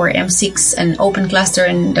Cluster or M6, an open cluster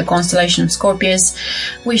in the constellation of Scorpius,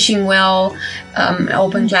 Wishing Well,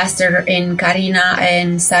 open cluster in Carina,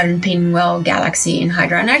 and Saturn Pinwheel Galaxy in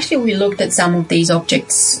Hydra. And actually we looked at some of these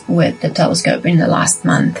objects with the telescope in the last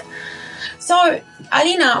month. So,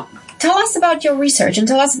 Alina, tell us about your research and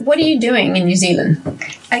tell us, what are you doing in New Zealand?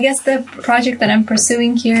 I guess the project that I'm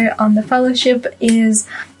pursuing here on the fellowship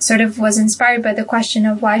was inspired by the question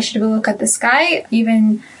of why should we look at the sky,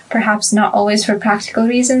 even perhaps not always for practical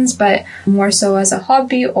reasons, but more so as a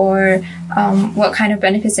hobby, or what kind of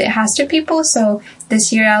benefits it has to people. So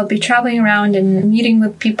this year I'll be traveling around and meeting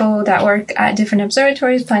with people that work at different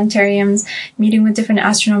observatories, planetariums, meeting with different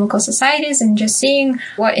astronomical societies, and just seeing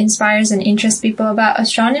what inspires and interests people about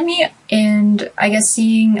astronomy, and I guess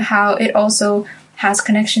seeing how it also has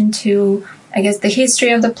connection to, I guess, the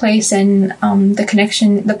history of the place, and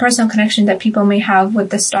the personal connection that people may have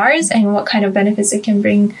with the stars, and what kind of benefits it can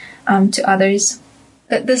bring to others.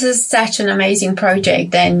 This is such an amazing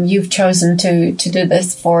project, and you've chosen to do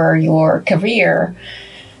this for your career.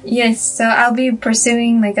 Yes, so I'll be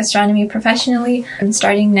pursuing astronomy professionally and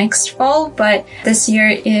starting next fall, but this year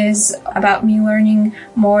is about me learning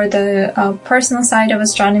more the personal side of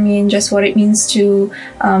astronomy and just what it means to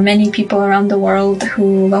many people around the world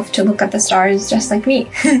who love to look at the stars just like me.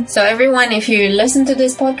 So everyone, if you listen to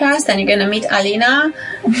this podcast and you're going to meet Alina,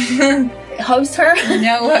 host her.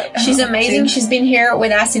 She's amazing. She's been here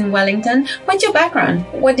with us in Wellington. What's your background?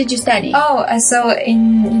 What did you study? So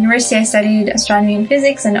in university I studied astronomy and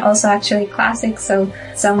physics, and also actually classics, so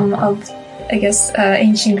some of, I guess,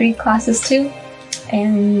 ancient Greek classes too.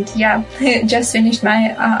 And yeah, just finished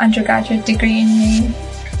my undergraduate degree in May.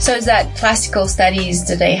 So is that classical studies,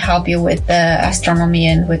 do they help you with the astronomy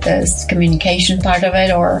and with the communication part of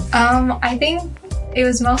it, or? I think it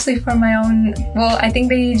was mostly for my own, I think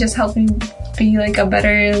they just helped me be a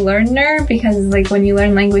better learner, because when you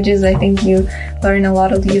learn languages, I think you learn a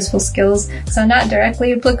lot of useful skills. So not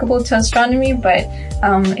directly applicable to astronomy, but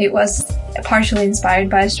it was partially inspired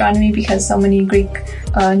by astronomy, because so many Greek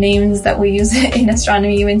names that we use in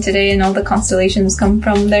astronomy even today, and all the constellations come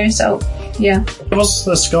from there. So yeah. What was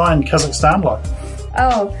the sky in Kazakhstan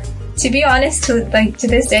like? To be honest, to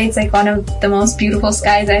this day, it's one of the most beautiful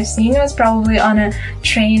skies I've seen. It was probably on a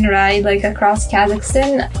train ride across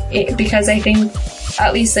Kazakhstan, because I think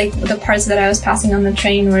at least the parts that I was passing on the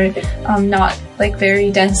train were not very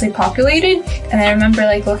densely populated. And I remember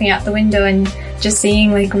looking out the window and just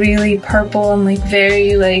seeing really purple and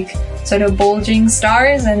very sort of bulging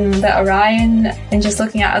stars and the Orion, and just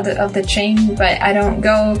looking out of the train. But I don't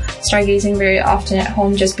go stargazing very often at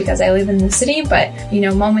home just because I live in the city. But,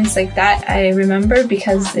 moments like that I remember,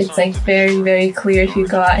 because it's very, very clear if you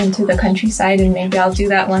go out into the countryside, and maybe I'll do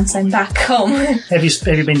that once I'm back home. Have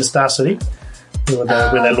you been to Star City? Where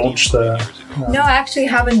they launched the... No, I actually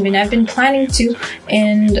haven't been. I've been planning to,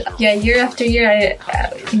 and year after year,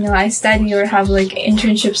 I study or have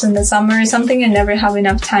internships in the summer or something, and never have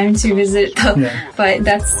enough time to visit. But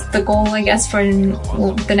that's the goal, I guess, for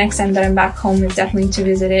the next time that I'm back home, is definitely to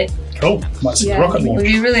visit it. Cool. Might see the rocket launch. It would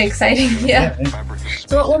be really exciting. Yeah.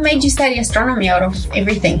 So what made you study astronomy out of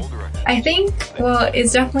everything? I think,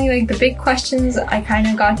 it's definitely the big questions. I kind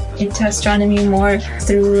of got into astronomy more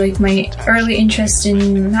through my early interest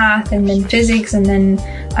in math and then physics, and then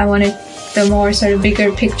I wanted the more sort of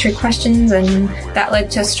bigger picture questions, and that led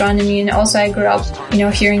to astronomy. And also I grew up,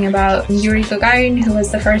 hearing about Yuri Gagarin, who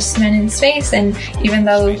was the first man in space, and even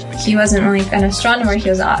though he wasn't an astronomer, he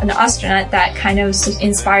was an astronaut, that kind of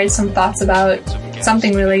inspired some thoughts about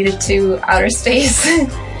something related to outer space.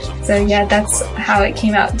 So yeah, that's how it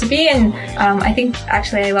came out to be. And I think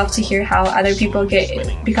actually I love to hear how other people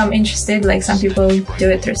become interested. Like some people do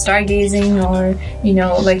it through stargazing, or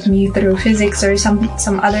like me through physics or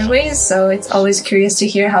some other ways. So it's always curious to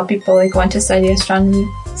hear how people like want to study astronomy.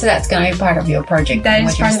 So that's going to be part of your project. That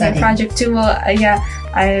is part of my project too. Well,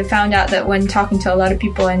 I found out that when talking to a lot of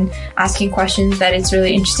people and asking questions, that it's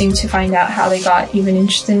really interesting to find out how they got even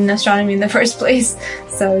interested in astronomy in the first place.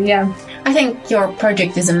 So yeah. I think your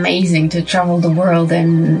project is amazing, to travel the world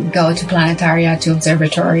and go to planetaria, to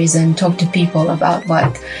observatories, and talk to people about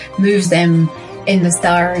what moves them in the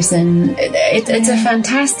stars, and it's a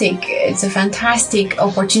fantastic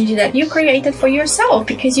opportunity that you created for yourself,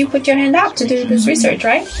 because you put your hand out to do this research,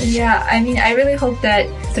 right? Yeah, I mean, I really hope that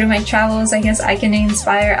through my travels, I guess I can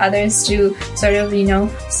inspire others to sort of,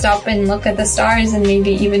 stop and look at the stars, and maybe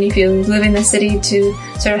even if you live in the city, to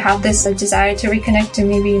sort of have this desire to reconnect to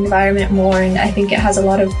maybe environment more. And I think it has a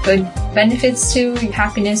lot of good benefits to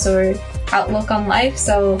happiness or outlook on life.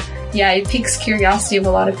 So yeah, it piques curiosity of a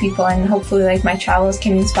lot of people, and hopefully like my travels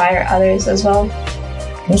can inspire others as well.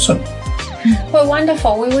 Awesome. Well,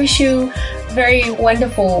 wonderful. We wish you very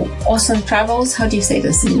wonderful, awesome travels. How do you say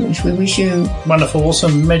this in English? We wish you wonderful,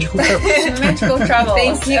 awesome, magical travels. Magical travels.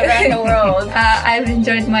 Thank you. Around the world. I've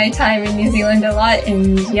enjoyed my time in New Zealand a lot,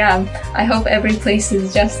 and yeah, I hope every place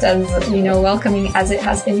is just as, welcoming as it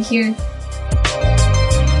has been here.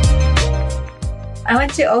 I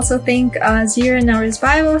want to also thank Zira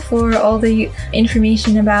Narizbaeva for all the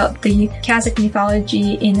information about the Kazakh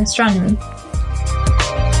mythology in astronomy.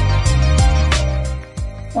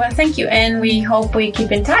 Well, thank you, and we hope we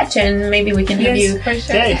keep in touch, and maybe we can have you for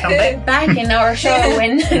sure. back in our show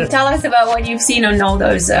and tell us about what you've seen on all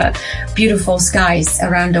those beautiful skies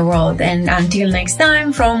around the world. And until next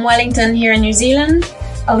time, from Wellington here in New Zealand,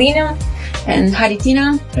 Alina and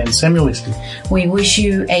Haritina and Samuel Leske, we wish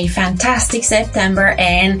you a fantastic September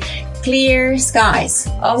and clear skies.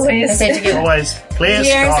 Always. Say it together. always clear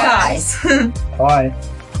skies. Bye.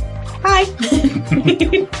 Bye.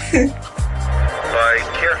 By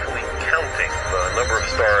carefully counting the number of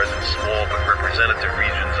stars in small but representative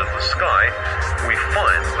regions of the sky, we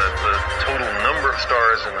find that the total number of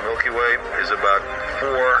stars in the Milky Way is about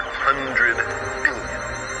 400 billion.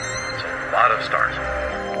 It's a lot of stars.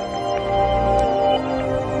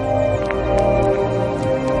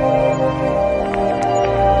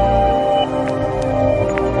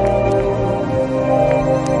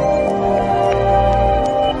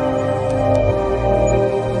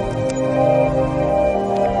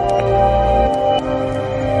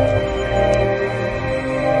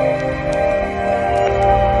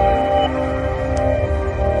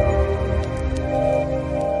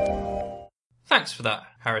 Thanks for that,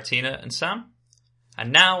 Haritina and Sam.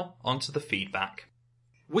 And now, on to the feedback.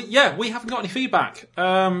 We haven't got any feedback.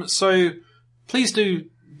 So please do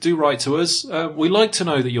write to us. We like to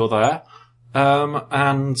know that you're there.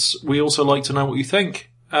 And we also like to know what you think.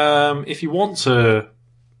 If you want to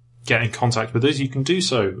get in contact with us, you can do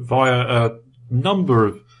so via a number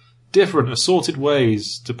of different assorted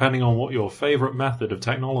ways, depending on what your favourite method of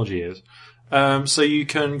technology is. So you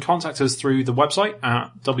can contact us through the website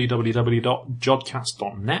at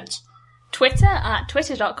www.jodcast.net. Twitter at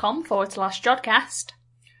twitter.com/Jodcast.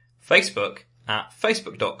 Facebook at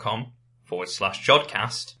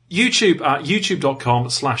facebook.com/Jodcast. YouTube at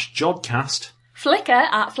youtube.com/Jodcast. Flickr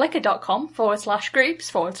at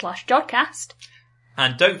flickr.com/groups/Jodcast.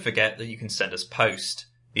 And don't forget that you can send us post.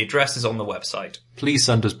 The address is on the website. Please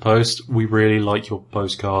send us post. We really like your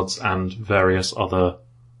postcards and various other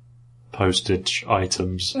postage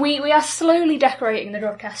items. We are slowly decorating the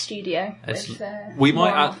Jodcast studio with we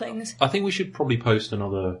might more things. I think we should probably post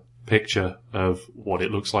another picture of what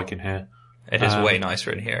it looks like in here. It is way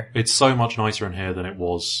nicer in here. It's so much nicer in here than it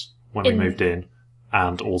was when we moved in,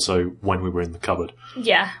 and also when we were in the cupboard.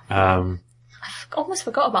 Yeah. I almost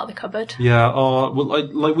forgot about the cupboard. Yeah.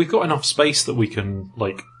 Well, we've got enough space that we can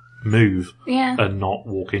move and not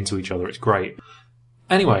walk into each other. It's great.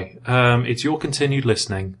 Anyway, it's your continued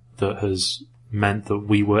listening that has meant that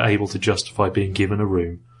we were able to justify being given a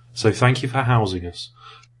room. So thank you for housing us.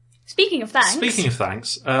 Speaking of thanks, this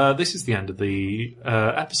is the end of the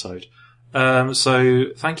episode. So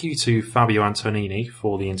thank you to Fabio Antonini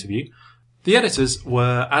for the interview. The editors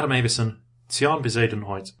were Adam Avison, Tian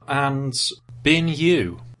Bezadenhout, and Bin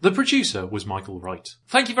Yu. The producer was Michael Wright.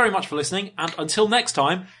 Thank you very much for listening, and until next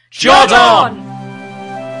time, Jod on!